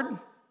before. Lord,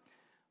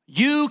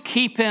 you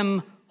keep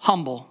him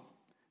humble,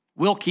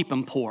 we'll keep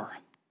him poor.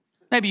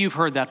 Maybe you've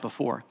heard that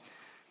before.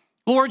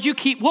 Lord,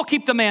 we'll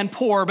keep the man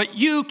poor, but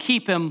you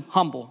keep him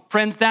humble.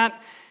 Friends,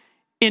 that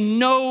in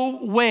no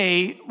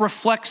way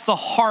reflects the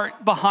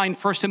heart behind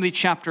 1 Timothy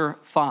chapter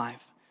 5.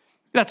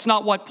 That's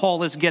not what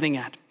Paul is getting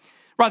at.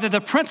 Rather,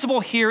 the principle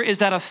here is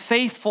that a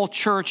faithful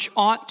church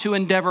ought to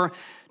endeavor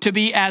to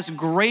be as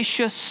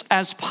gracious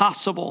as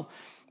possible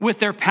with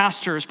their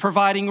pastors,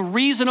 providing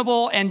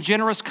reasonable and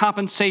generous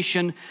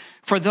compensation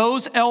for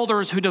those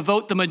elders who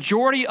devote the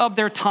majority of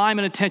their time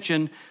and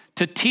attention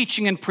to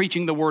teaching and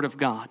preaching the Word of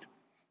God.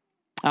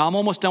 Now, I'm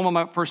almost done with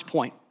my first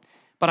point,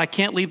 but I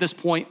can't leave this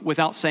point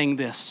without saying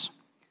this.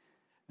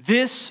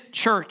 This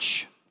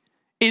church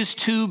is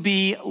to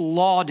be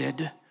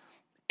lauded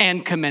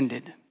and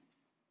commended.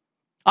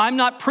 I'm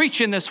not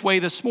preaching this way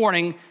this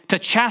morning to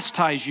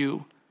chastise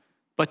you,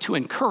 but to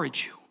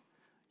encourage you.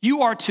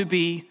 You are to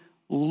be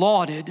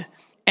lauded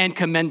and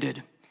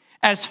commended.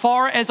 As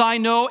far as I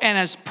know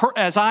and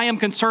as I am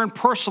concerned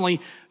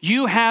personally,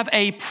 you have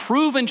a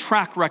proven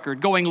track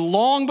record going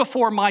long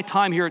before my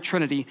time here at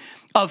Trinity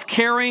of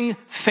caring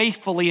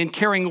faithfully and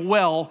caring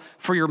well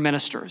for your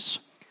ministers.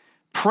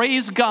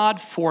 Praise God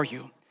for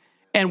you.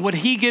 And would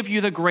He give you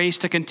the grace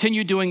to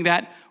continue doing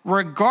that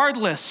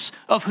regardless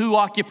of who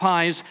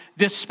occupies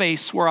this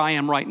space where I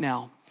am right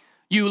now.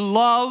 You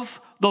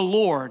love the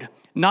Lord,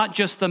 not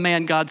just the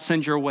man God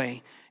sends your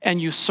way.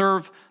 And you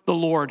serve the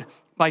Lord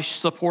by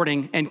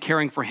supporting and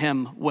caring for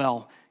Him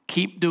well.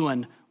 Keep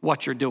doing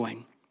what you're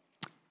doing.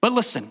 But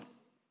listen,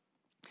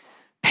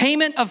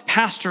 payment of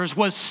pastors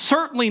was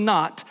certainly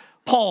not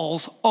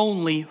Paul's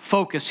only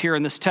focus here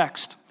in this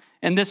text.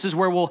 And this is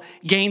where we'll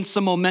gain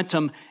some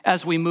momentum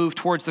as we move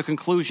towards the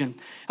conclusion.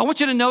 I want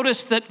you to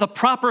notice that the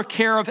proper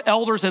care of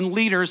elders and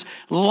leaders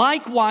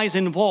likewise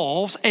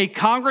involves a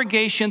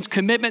congregation's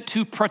commitment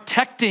to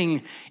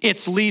protecting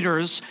its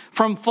leaders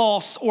from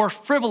false or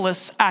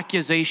frivolous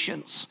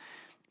accusations.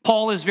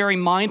 Paul is very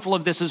mindful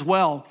of this as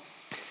well.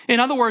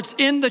 In other words,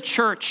 in the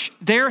church,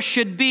 there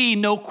should be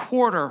no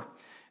quarter.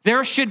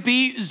 There should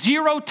be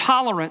zero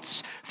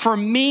tolerance for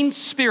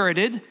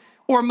mean-spirited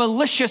or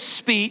malicious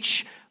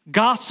speech,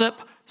 gossip,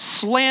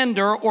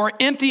 slander, or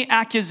empty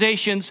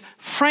accusations,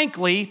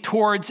 frankly,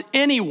 towards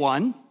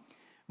anyone,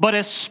 but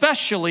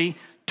especially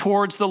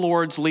towards the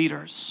Lord's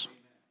leaders.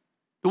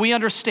 Do we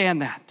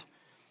understand that?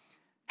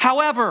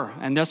 However,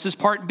 and this is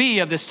part B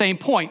of the same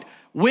point,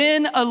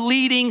 when a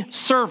leading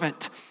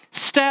servant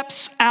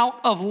steps out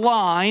of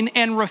line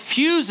and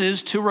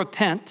refuses to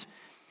repent,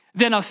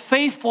 then a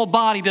faithful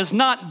body does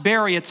not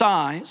bury its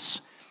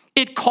eyes.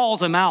 It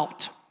calls him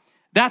out.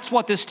 That's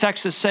what this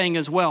text is saying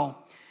as well.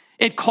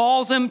 It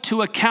calls him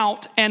to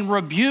account and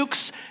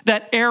rebukes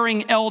that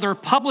erring elder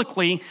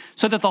publicly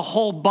so that the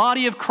whole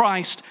body of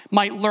Christ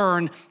might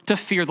learn to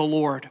fear the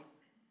Lord.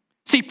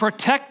 See,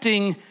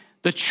 protecting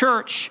the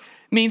church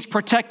means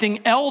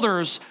protecting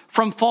elders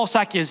from false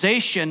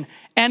accusation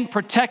and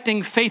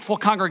protecting faithful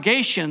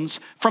congregations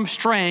from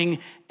straying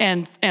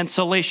and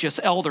salacious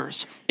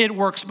elders. It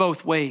works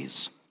both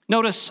ways.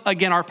 Notice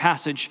again our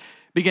passage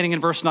beginning in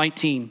verse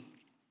 19.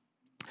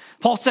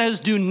 Paul says,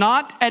 do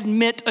not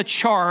admit a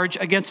charge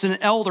against an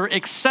elder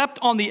except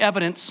on the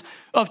evidence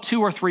of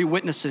 2 or 3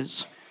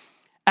 witnesses.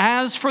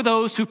 As for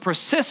those who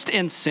persist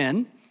in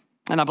sin,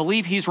 and I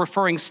believe he's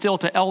referring still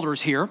to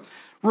elders here,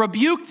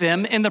 rebuke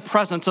them in the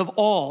presence of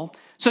all,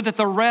 so that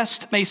the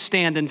rest may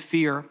stand in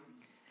fear.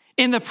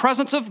 In the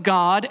presence of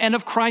God and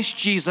of Christ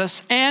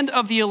Jesus and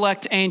of the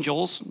elect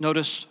angels,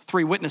 notice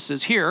 3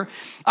 witnesses here,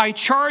 I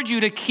charge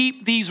you to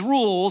keep these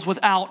rules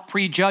without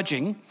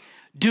prejudging,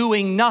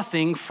 doing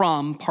nothing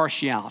from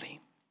partiality.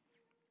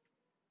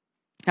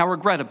 Now,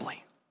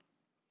 regrettably,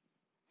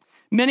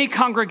 many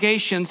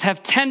congregations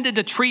have tended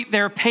to treat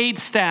their paid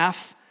staff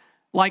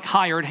like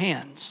hired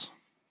hands.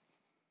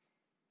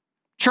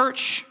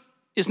 Church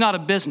is not a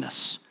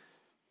business.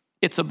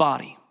 It's a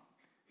body.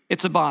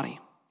 It's a body.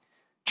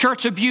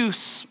 Church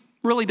abuse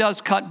really does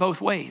cut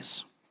both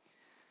ways.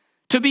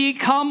 To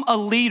become a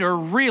leader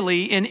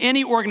really in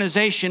any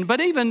organization, but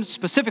even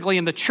specifically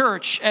in the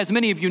church, as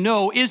many of you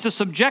know, is to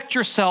subject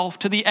yourself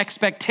to the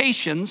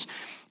expectations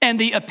and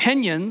the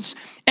opinions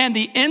and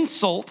the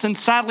insults and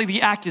sadly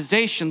the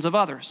accusations of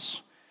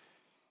others.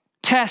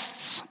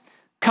 Tests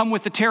come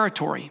with the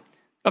territory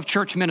of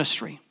church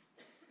ministry.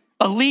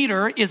 A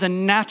leader is a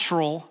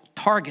natural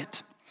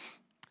target.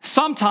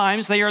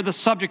 Sometimes they are the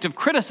subject of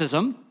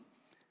criticism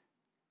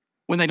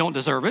when they don't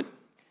deserve it,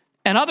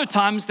 and other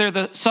times they're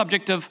the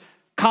subject of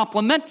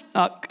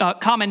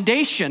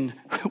commendation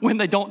when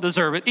they don't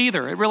deserve it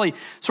either. It really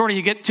sort of,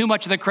 you get too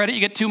much of the credit,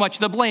 you get too much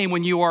of the blame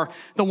when you are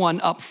the one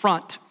up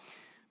front.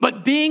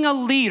 But being a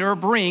leader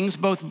brings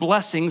both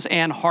blessings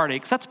and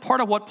heartaches. That's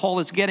part of what Paul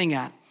is getting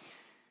at.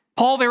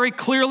 Paul very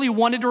clearly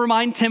wanted to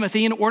remind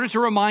Timothy, in order to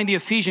remind the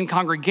Ephesian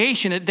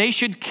congregation, that they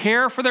should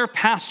care for their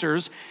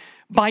pastors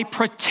by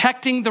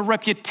protecting the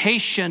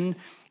reputation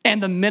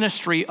and the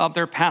ministry of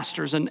their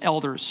pastors and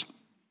elders,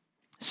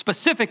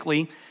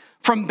 specifically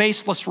from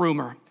baseless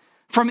rumor,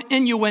 from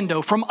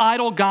innuendo, from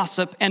idle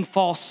gossip and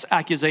false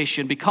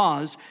accusation,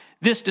 because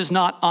this does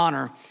not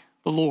honor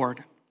the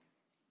Lord.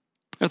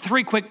 There are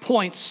 3 quick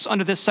points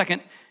under this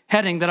second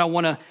heading that I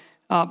want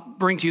to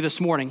bring to you this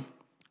morning.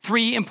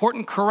 3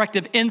 important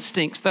corrective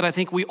instincts that I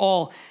think we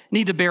all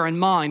need to bear in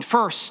mind.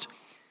 First,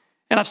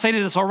 and I've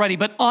stated this already,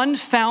 but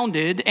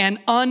unfounded and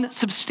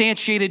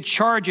unsubstantiated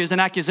charges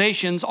and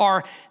accusations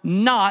are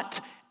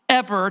not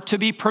ever to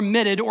be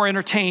permitted or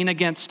entertained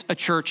against a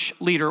church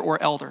leader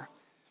or elder.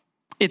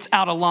 It's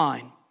out of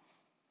line.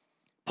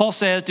 Paul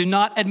says, do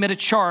not admit a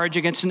charge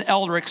against an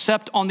elder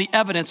except on the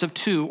evidence of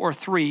 2 or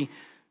 3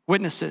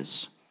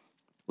 witnesses.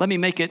 Let me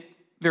make it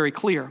very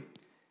clear.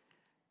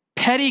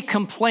 Petty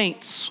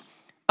complaints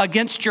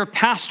against your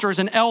pastors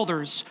and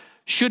elders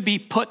should be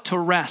put to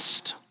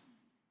rest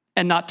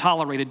and not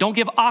tolerated. Don't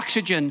give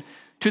oxygen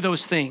to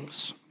those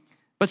things.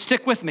 But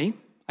stick with me.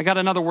 I got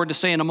another word to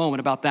say in a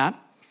moment about that.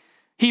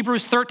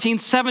 Hebrews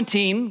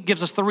 13:17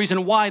 gives us the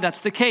reason why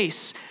that's the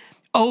case.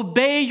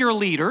 Obey your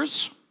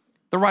leaders,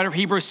 the writer of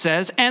Hebrews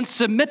says, and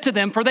submit to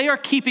them, for they are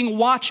keeping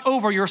watch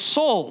over your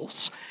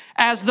souls,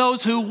 as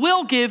those who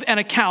will give an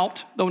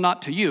account, though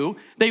not to you,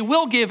 they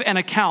will give an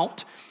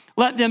account.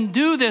 Let them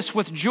do this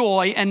with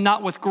joy and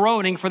not with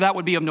groaning, for that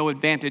would be of no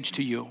advantage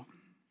to you.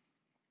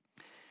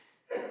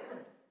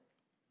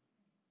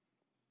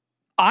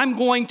 I'm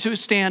going to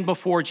stand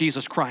before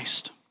Jesus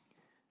Christ,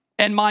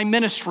 and my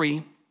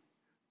ministry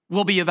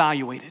will be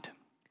evaluated.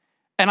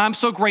 And I'm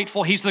so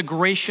grateful he's the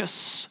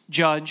gracious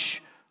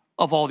judge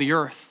of all the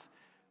earth.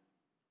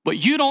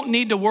 But you don't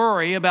need to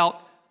worry about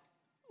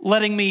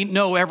letting me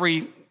know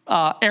every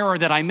error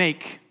that I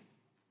make.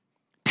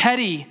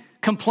 Petty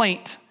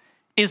complaint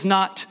is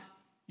not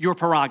your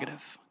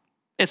prerogative.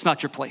 It's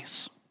not your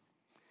place.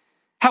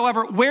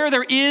 However, where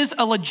there is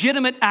a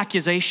legitimate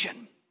accusation,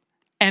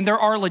 and there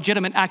are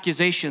legitimate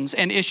accusations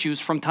and issues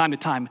from time to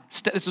time,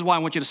 this is why I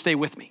want you to stay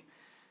with me,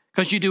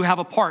 because you do have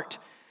a part.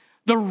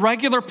 The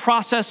regular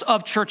process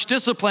of church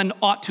discipline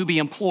ought to be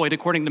employed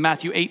according to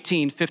Matthew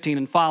 18:15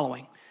 and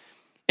following.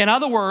 In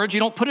other words, you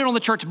don't put it on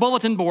the church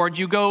bulletin board,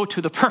 you go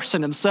to the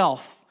person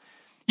himself.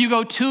 You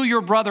go to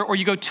your brother or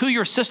you go to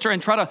your sister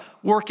and try to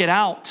work it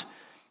out.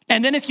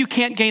 And then if you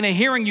can't gain a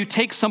hearing, you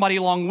take somebody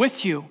along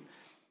with you.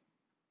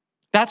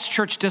 That's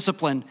church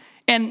discipline.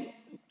 And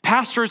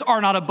pastors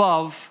are not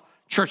above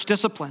church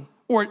discipline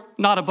or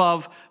not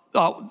above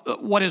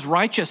what is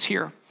righteous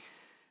here.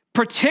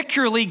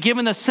 Particularly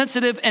given the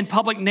sensitive and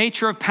public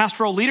nature of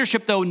pastoral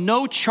leadership, though,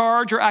 no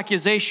charge or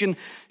accusation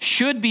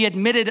should be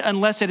admitted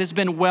unless it has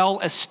been well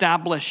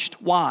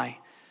established. Why?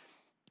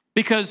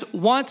 Because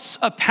once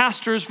a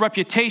pastor's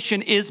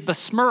reputation is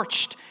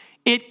besmirched,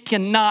 it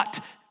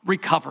cannot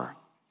recover.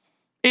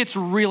 It's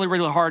really,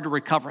 really hard to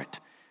recover it.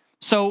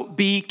 So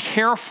be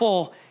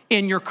careful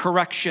in your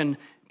correction.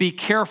 Be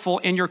careful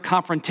in your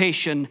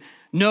confrontation.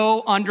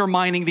 No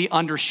undermining the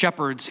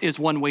under-shepherds is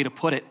one way to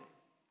put it.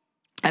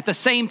 At the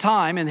same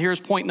time, and here's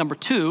point number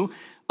 2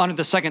 under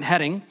the second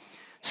heading,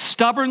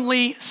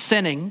 stubbornly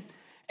sinning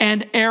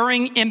and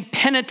erring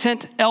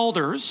impenitent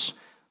elders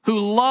who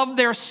love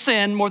their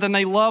sin more than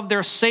they love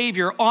their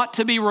Savior ought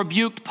to be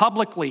rebuked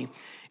publicly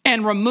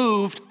and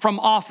removed from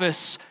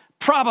office,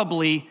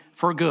 probably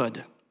for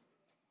good.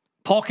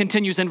 Paul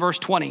continues in verse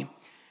 20.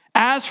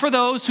 As for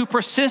those who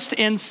persist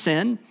in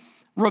sin,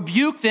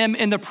 rebuke them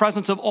in the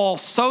presence of all,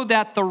 so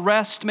that the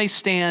rest may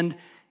stand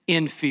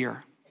in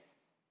fear.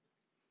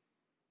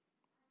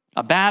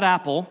 A bad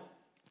apple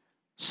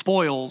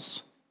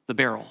spoils the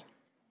barrel.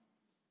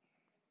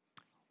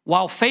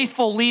 While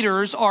faithful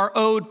leaders are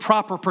owed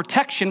proper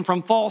protection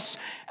from false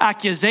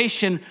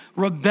accusation,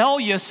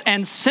 rebellious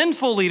and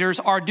sinful leaders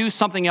are due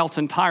something else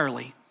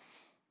entirely.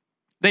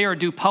 They are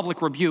due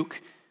public rebuke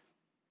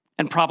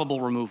and probable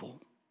removal.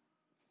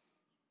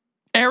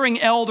 Erring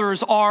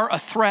elders are a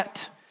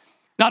threat,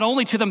 not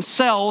only to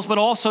themselves, but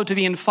also to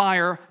the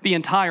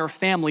entire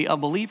family of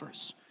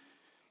believers.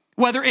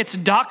 Whether it's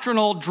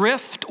doctrinal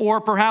drift or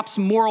perhaps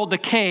moral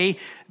decay,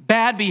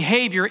 bad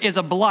behavior is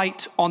a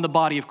blight on the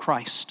body of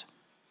Christ.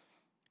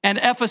 And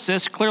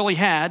Ephesus clearly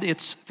had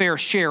its fair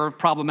share of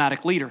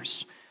problematic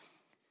leaders.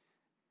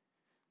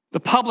 The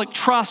public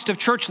trust of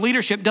church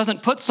leadership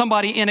doesn't put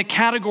somebody in a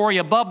category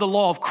above the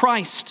law of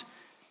Christ,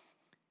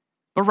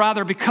 but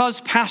rather because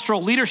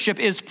pastoral leadership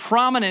is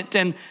prominent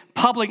in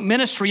public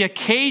ministry,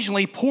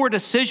 occasionally poor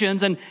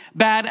decisions and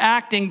bad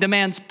acting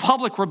demands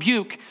public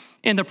rebuke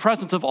in the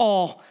presence of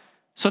all,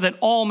 so that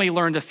all may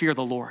learn to fear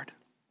the Lord.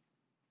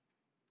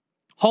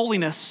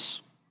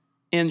 Holiness,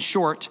 in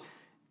short,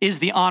 is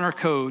the honor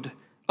code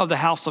of the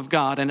house of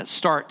God, and it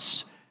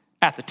starts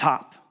at the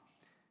top.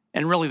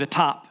 And really, the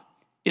top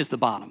is the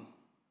bottom.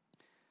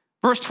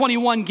 Verse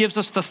 21 gives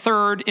us the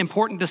third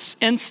important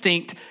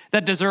instinct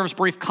that deserves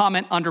brief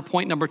comment under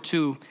point number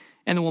 2,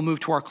 and then we'll move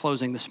to our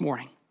closing this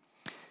morning.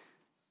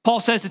 Paul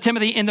says to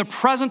Timothy, in the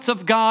presence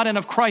of God and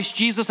of Christ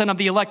Jesus and of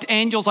the elect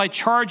angels, I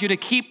charge you to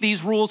keep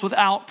these rules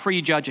without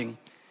prejudging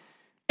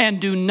and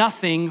do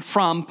nothing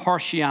from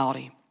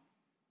partiality.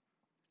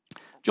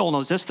 Joel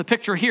knows this. The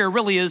picture here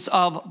really is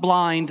of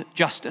blind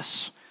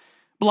justice.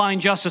 Blind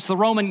justice. The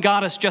Roman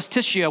goddess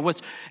Justitia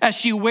was, as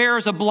she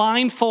wears a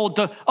blindfold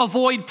to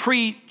avoid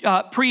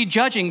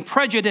prejudging,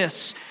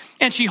 prejudice,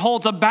 and she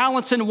holds a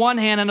balance in one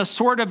hand and a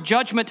sword of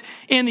judgment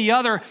in the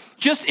other.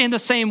 Just in the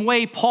same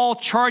way, Paul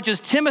charges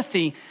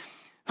Timothy,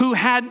 who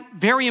had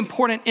very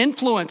important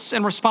influence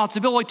and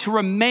responsibility, to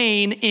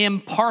remain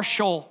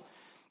impartial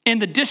in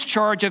the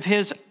discharge of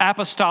his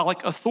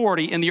apostolic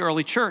authority in the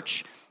early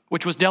church,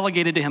 which was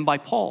delegated to him by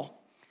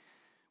Paul.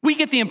 We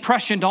get the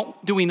impression,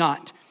 do we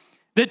not,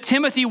 that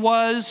Timothy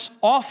was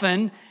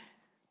often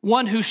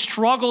one who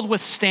struggled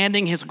with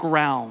standing his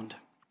ground.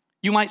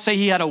 You might say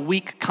he had a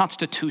weak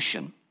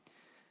constitution.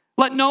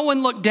 Let no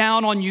one look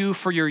down on you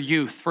for your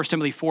youth, 1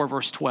 Timothy 4,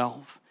 verse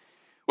 12.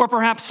 Or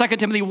perhaps 2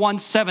 Timothy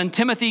 1:7,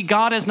 Timothy,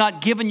 God has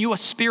not given you a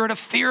spirit of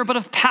fear, but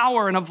of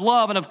power and of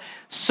love and of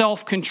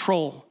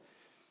self-control.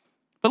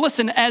 But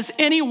listen, as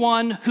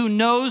anyone who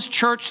knows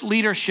church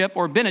leadership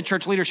or been in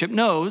church leadership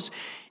knows,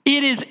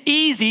 it is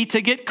easy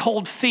to get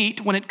cold feet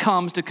when it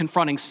comes to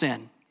confronting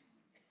sin.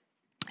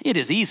 It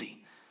is easy.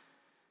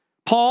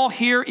 Paul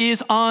here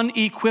is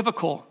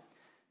unequivocal.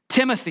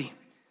 Timothy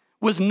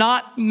was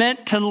not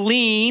meant to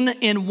lean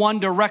in one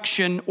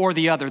direction or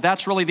the other.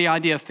 That's really the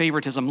idea of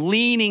favoritism,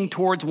 leaning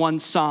towards one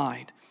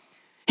side.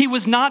 He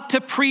was not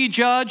to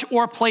prejudge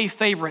or play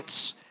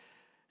favorites.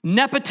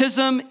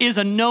 Nepotism is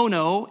a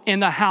no-no in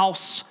the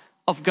house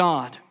of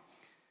God.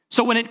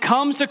 So when it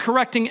comes to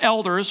correcting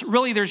elders,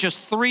 really there's just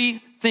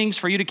three things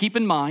for you to keep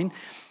in mind.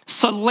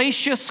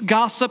 Salacious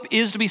gossip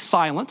is to be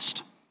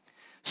silenced.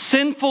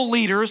 Sinful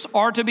leaders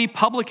are to be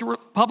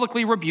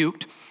publicly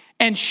rebuked.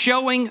 And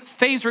showing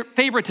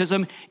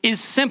favoritism is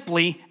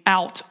simply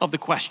out of the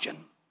question.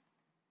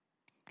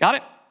 Got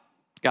it?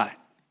 Got it.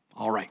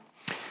 All right.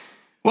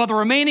 Well, the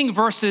remaining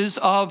verses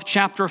of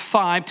chapter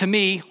 5, to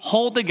me,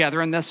 hold together,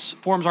 and this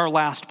forms our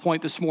last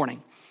point this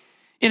morning.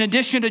 In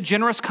addition to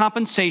generous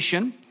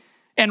compensation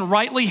and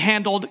rightly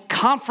handled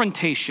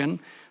confrontation,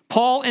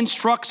 Paul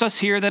instructs us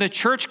here that a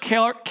church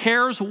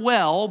cares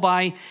well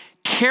by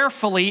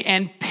carefully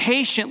and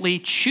patiently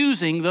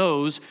choosing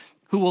those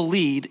who will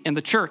lead in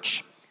the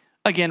church.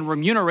 Again,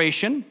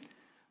 remuneration,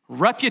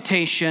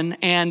 reputation,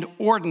 and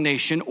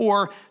ordination,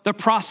 or the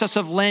process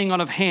of laying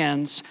on of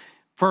hands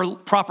for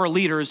proper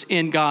leaders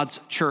in God's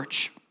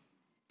church.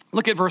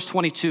 Look at verse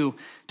 22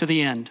 to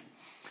the end.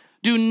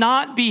 Do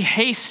not be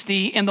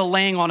hasty in the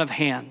laying on of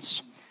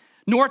hands,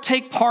 nor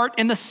take part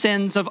in the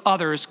sins of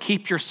others.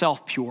 Keep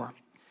yourself pure.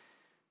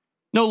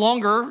 No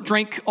longer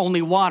drink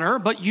only water,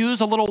 but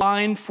use a little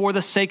wine for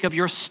the sake of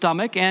your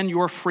stomach and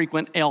your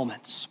frequent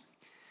ailments.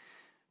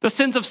 The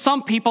sins of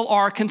some people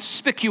are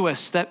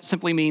conspicuous. That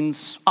simply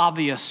means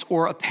obvious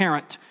or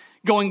apparent,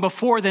 going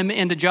before them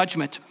into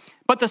judgment.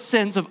 But the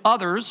sins of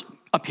others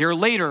appear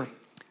later.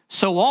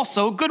 So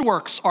also good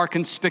works are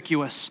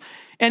conspicuous,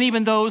 and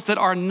even those that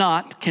are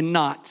not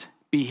cannot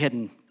be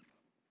hidden.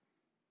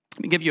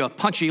 Let me give you a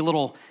punchy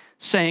little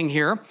saying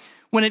here.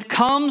 When it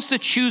comes to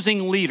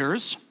choosing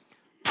leaders,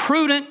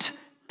 prudent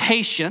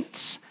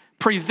patience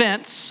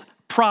prevents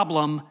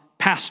problem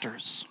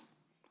pastors.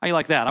 How you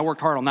like that? I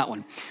worked hard on that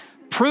one.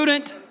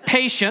 Prudent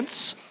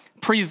patience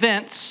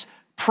prevents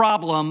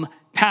problem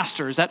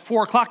pastors. At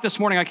 4 o'clock this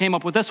morning, I came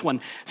up with this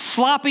one.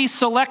 Sloppy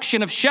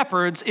selection of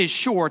shepherds is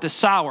sure to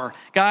sour.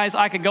 Guys,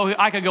 I could go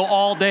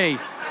all day.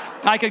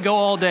 I could go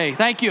all day.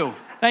 Thank you.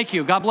 Thank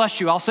you. God bless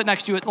you. I'll sit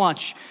next to you at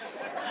lunch.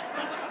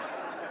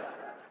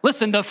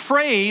 Listen, the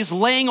phrase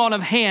laying on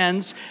of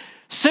hands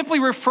simply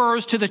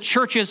refers to the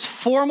church's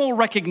formal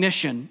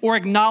recognition or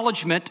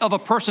acknowledgement of a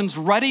person's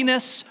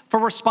readiness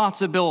for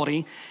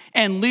responsibility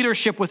and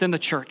leadership within the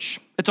church.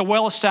 It's a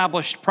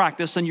well-established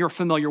practice, and you're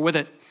familiar with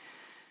it.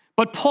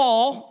 But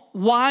Paul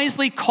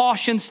wisely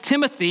cautions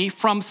Timothy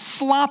from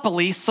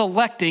sloppily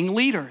selecting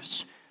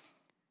leaders.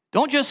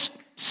 Don't just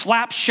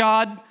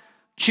slapshod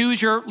choose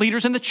your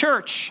leaders in the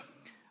church.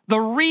 The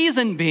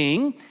reason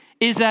being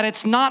is that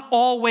it's not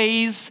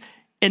always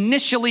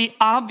initially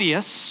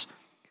obvious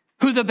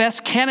who the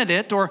best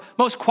candidate or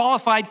most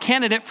qualified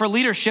candidate for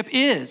leadership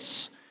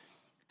is.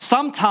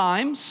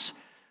 Sometimes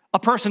a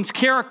person's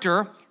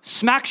character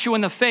smacks you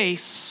in the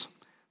face.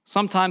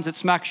 Sometimes it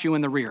smacks you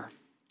in the rear.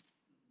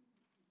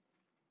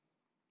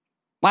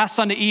 Last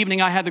Sunday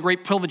evening, I had the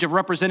great privilege of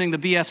representing the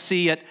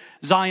BFC at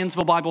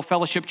Zionsville Bible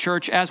Fellowship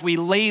Church as we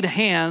laid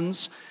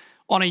hands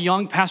on a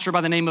young pastor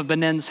by the name of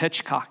Benenz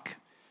Hitchcock.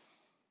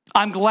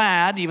 I'm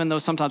glad, even though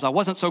sometimes I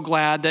wasn't so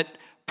glad, that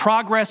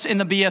progress in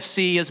the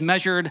BFC is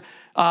measured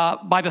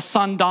by the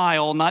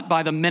sundial, not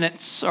by the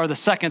minutes or the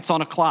seconds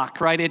on a clock,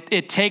 right?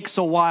 It takes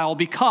a while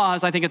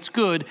because I think it's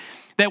good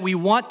that we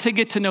want to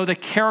get to know the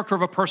character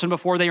of a person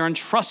before they are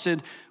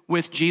entrusted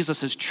with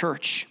Jesus'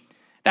 church.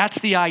 That's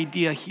the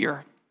idea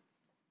here.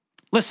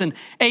 Listen,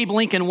 Abe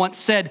Lincoln once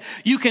said,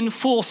 you can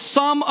fool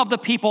some of the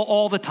people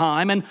all the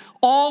time and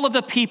all of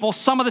the people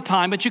some of the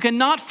time, but you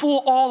cannot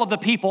fool all of the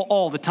people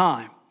all the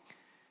time.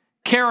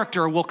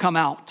 Character will come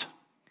out.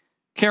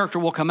 Character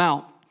will come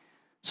out.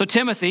 So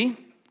Timothy,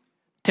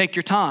 take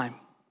your time.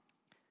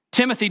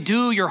 Timothy,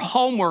 do your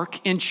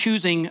homework in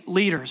choosing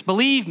leaders.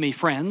 Believe me,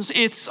 friends,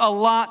 it's a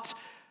lot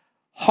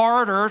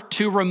harder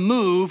to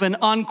remove an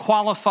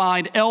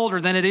unqualified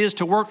elder than it is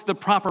to work the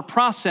proper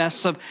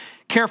process of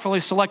carefully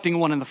selecting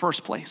one in the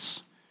first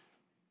place.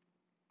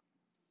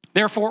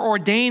 Therefore,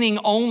 ordaining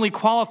only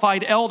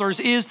qualified elders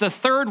is the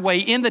third way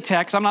in the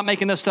text, I'm not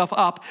making this stuff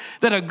up,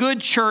 that a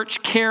good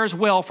church cares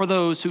well for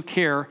those who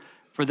care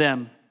for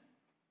them.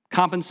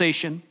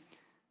 Compensation,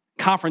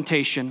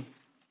 confrontation,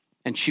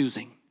 and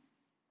choosing.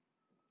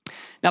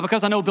 Now,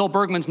 because I know Bill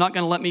Bergman's not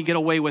going to let me get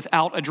away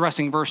without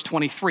addressing verse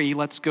 23,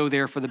 let's go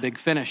there for the big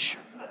finish.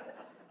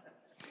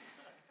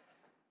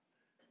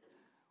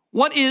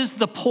 What is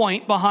the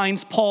point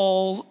behind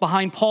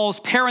Paul's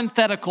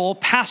parenthetical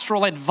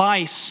pastoral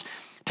advice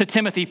to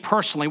Timothy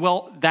personally?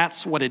 Well,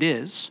 that's what it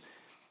is.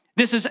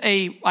 This is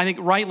I think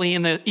rightly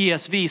in the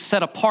ESV,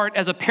 set apart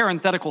as a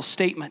parenthetical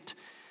statement.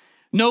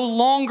 No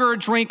longer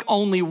drink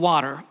only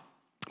water,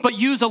 but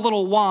use a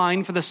little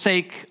wine for the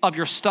sake of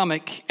your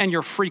stomach and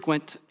your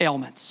frequent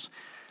ailments.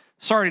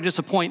 Sorry to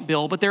disappoint,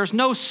 Bill, but there's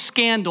no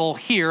scandal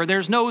here.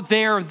 There's no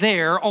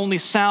there, only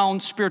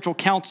sound spiritual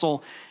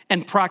counsel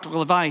and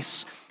practical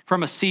advice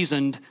from a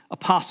seasoned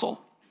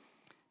apostle.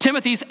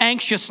 Timothy's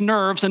anxious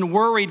nerves and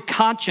worried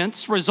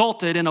conscience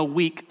resulted in a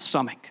weak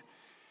stomach.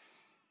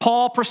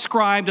 Paul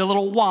prescribed a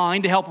little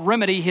wine to help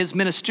remedy his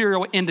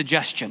ministerial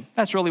indigestion.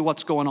 That's really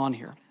what's going on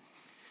here.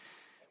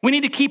 We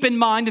need to keep in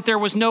mind that there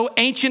was no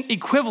ancient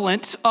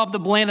equivalent of the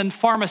Blandin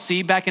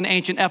Pharmacy back in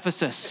ancient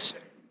Ephesus.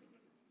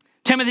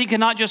 Timothy could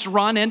not just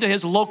run into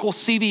his local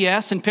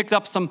CVS and pick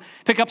up some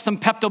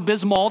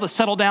Pepto-Bismol to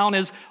settle down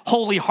his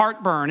holy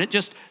heartburn. It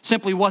just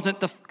simply wasn't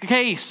the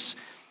case.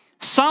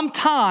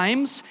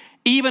 Sometimes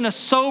even a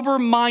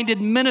sober-minded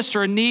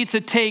minister needs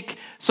to take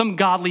some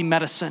godly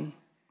medicine,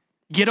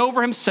 get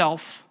over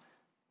himself,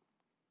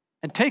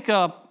 and take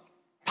a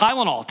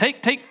Tylenol.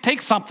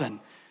 Take something.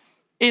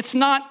 It's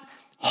not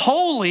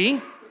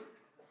holy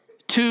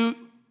to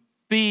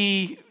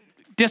be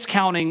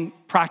discounting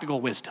practical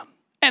wisdom.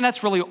 And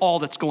that's really all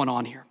that's going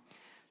on here.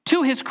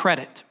 To his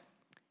credit,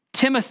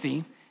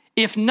 Timothy,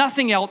 if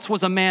nothing else,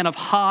 was a man of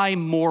high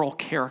moral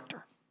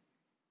character,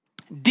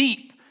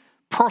 deep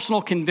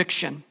personal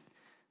conviction,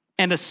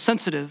 and a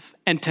sensitive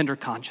and tender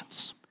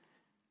conscience.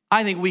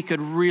 I think we could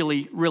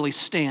really, really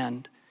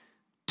stand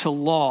to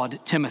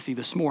laud Timothy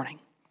this morning.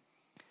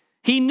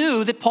 He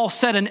knew that Paul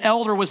said an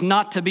elder was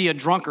not to be a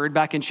drunkard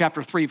back in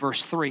chapter 3,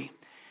 verse 3.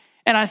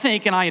 And I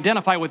think, and I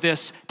identify with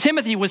this,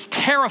 Timothy was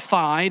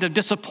terrified of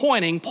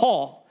disappointing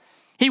Paul.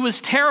 He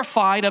was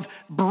terrified of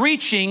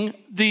breaching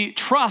the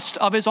trust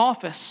of his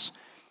office.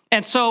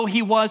 And so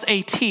he was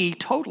a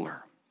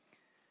teetotaler.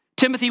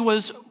 Timothy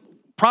was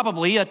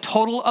probably a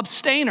total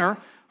abstainer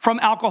from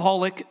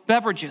alcoholic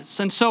beverages.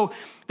 And so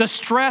the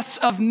stress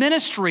of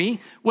ministry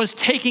was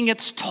taking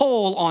its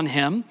toll on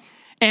him.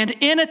 And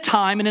in a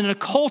time and in a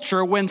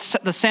culture when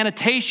the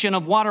sanitation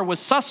of water was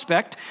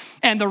suspect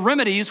and the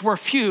remedies were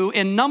few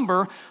in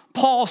number,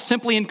 Paul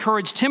simply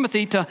encouraged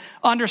Timothy to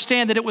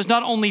understand that it was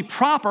not only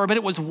proper, but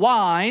it was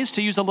wise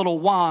to use a little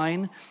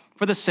wine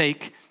for the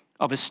sake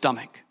of his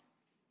stomach.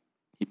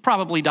 He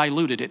probably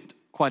diluted it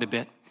quite a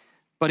bit,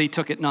 but he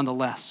took it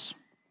nonetheless.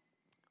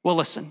 Well,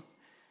 listen,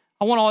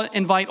 I want to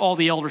invite all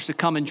the elders to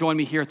come and join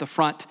me here at the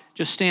front.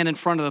 Just stand in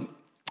front of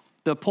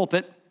the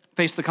pulpit,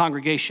 face the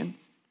congregation.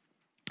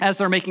 As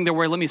they're making their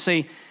way, let me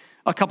say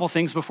a couple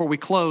things before we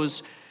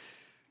close.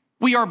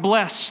 We are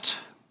blessed.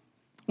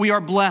 We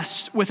are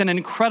blessed with an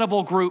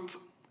incredible group.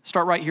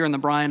 Start right here in the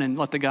Brian and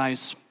let the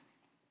guys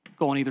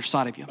go on either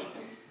side of you.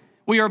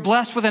 We are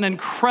blessed with an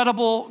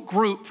incredible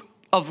group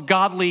of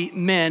godly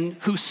men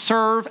who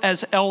serve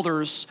as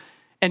elders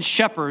and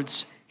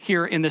shepherds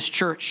here in this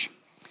church.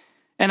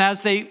 And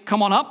as they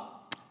come on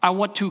up, I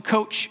want to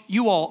coach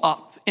you all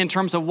up in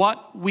terms of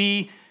what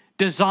we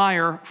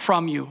desire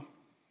from you.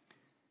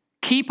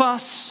 Keep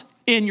us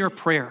in your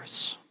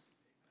prayers.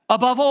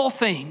 Above all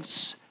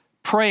things,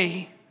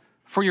 pray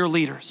for your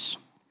leaders.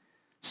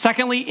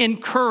 Secondly,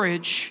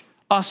 encourage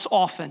us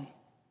often.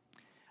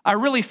 I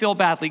really feel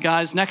badly,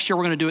 guys. Next year,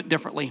 we're going to do it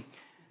differently.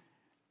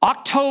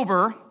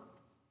 October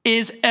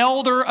is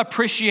Elder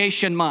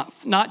Appreciation Month,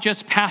 not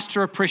just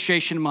Pastor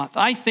Appreciation Month.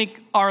 I think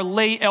our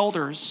lay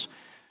elders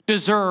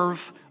deserve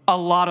a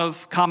lot of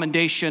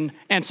commendation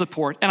and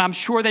support, and I'm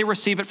sure they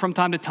receive it from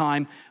time to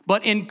time,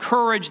 but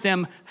encourage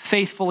them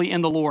faithfully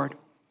in the Lord.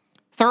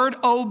 Third,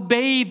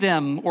 obey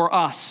them or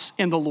us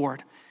in the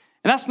Lord.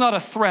 And that's not a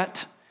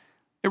threat.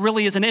 It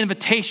really is an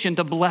invitation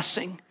to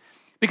blessing,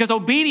 because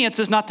obedience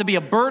is not to be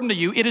a burden to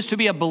you, it is to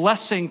be a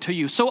blessing to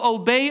you. So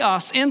obey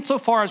us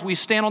insofar as we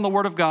stand on the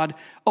Word of God.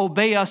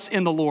 Obey us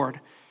in the Lord.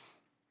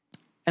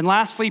 And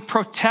lastly,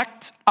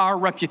 protect our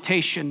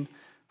reputation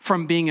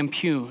from being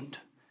impugned.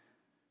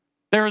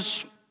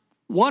 There's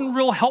one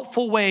real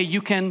helpful way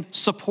you can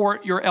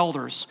support your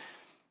elders,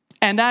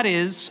 and that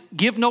is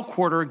give no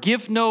quarter,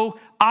 give no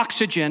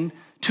oxygen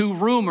to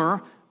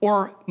rumor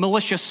or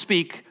malicious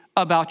speak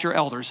about your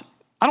elders.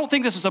 I don't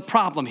think this is a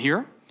problem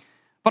here,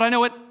 but I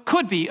know it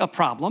could be a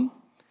problem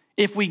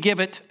if we give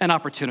it an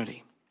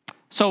opportunity.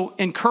 So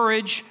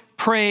encourage,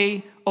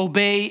 pray,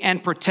 obey,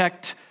 and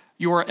protect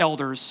your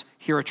elders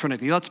here at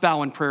Trinity. Let's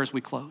bow in prayer as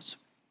we close.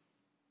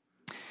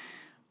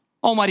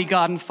 Almighty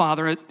God and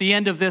Father, at the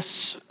end of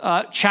this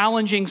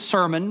challenging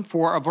sermon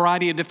for a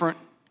variety of different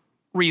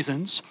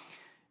reasons,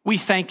 we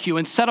thank you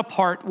and set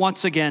apart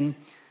once again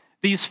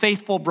these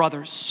faithful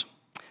brothers,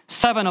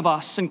 7 of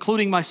us,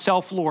 including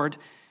myself, Lord.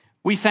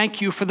 We thank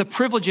you for the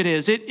privilege it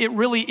is. It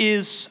really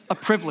is a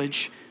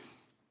privilege.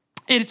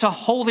 It's a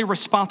holy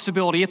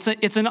responsibility.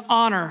 It's an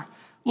honor,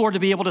 Lord, to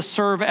be able to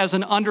serve as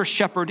an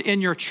under-shepherd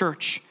in your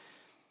church.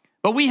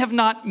 But we have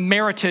not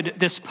merited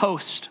this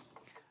post.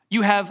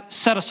 You have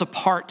set us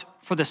apart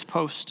for this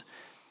post.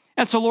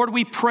 And so, Lord,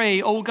 we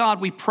pray, oh God,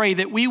 we pray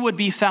that we would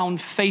be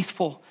found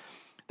faithful,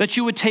 that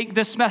you would take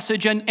this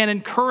message and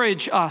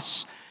encourage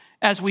us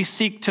as we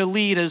seek to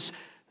lead as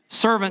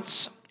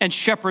servants and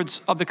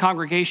shepherds of the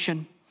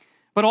congregation.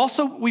 But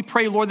also we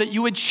pray, Lord, that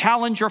you would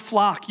challenge your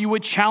flock. You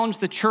would challenge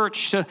the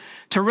church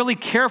to really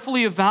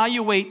carefully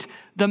evaluate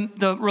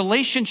the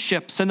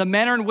relationships and the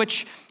manner in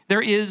which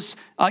there is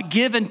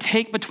give and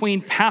take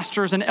between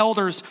pastors and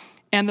elders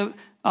and the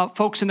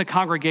folks in the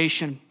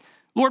congregation.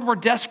 Lord, we're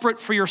desperate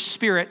for your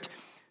Spirit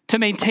to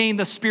maintain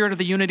the spirit of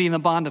the unity and the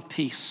bond of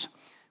peace.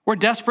 We're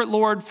desperate,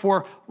 Lord,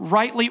 for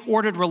rightly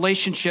ordered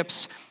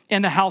relationships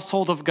in the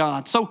household of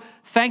God. So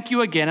thank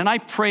you again. And I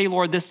pray,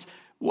 Lord,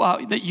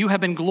 that you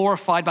have been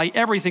glorified by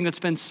everything that's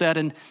been said.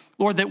 And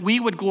Lord, that we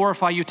would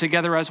glorify you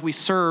together as we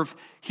serve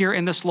here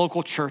in this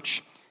local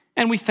church.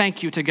 And we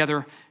thank you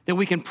together that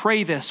we can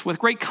pray this with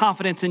great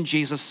confidence in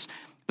Jesus,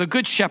 the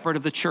good shepherd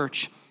of the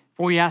church.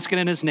 For we ask it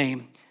in his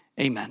name.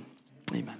 Amen. Amen.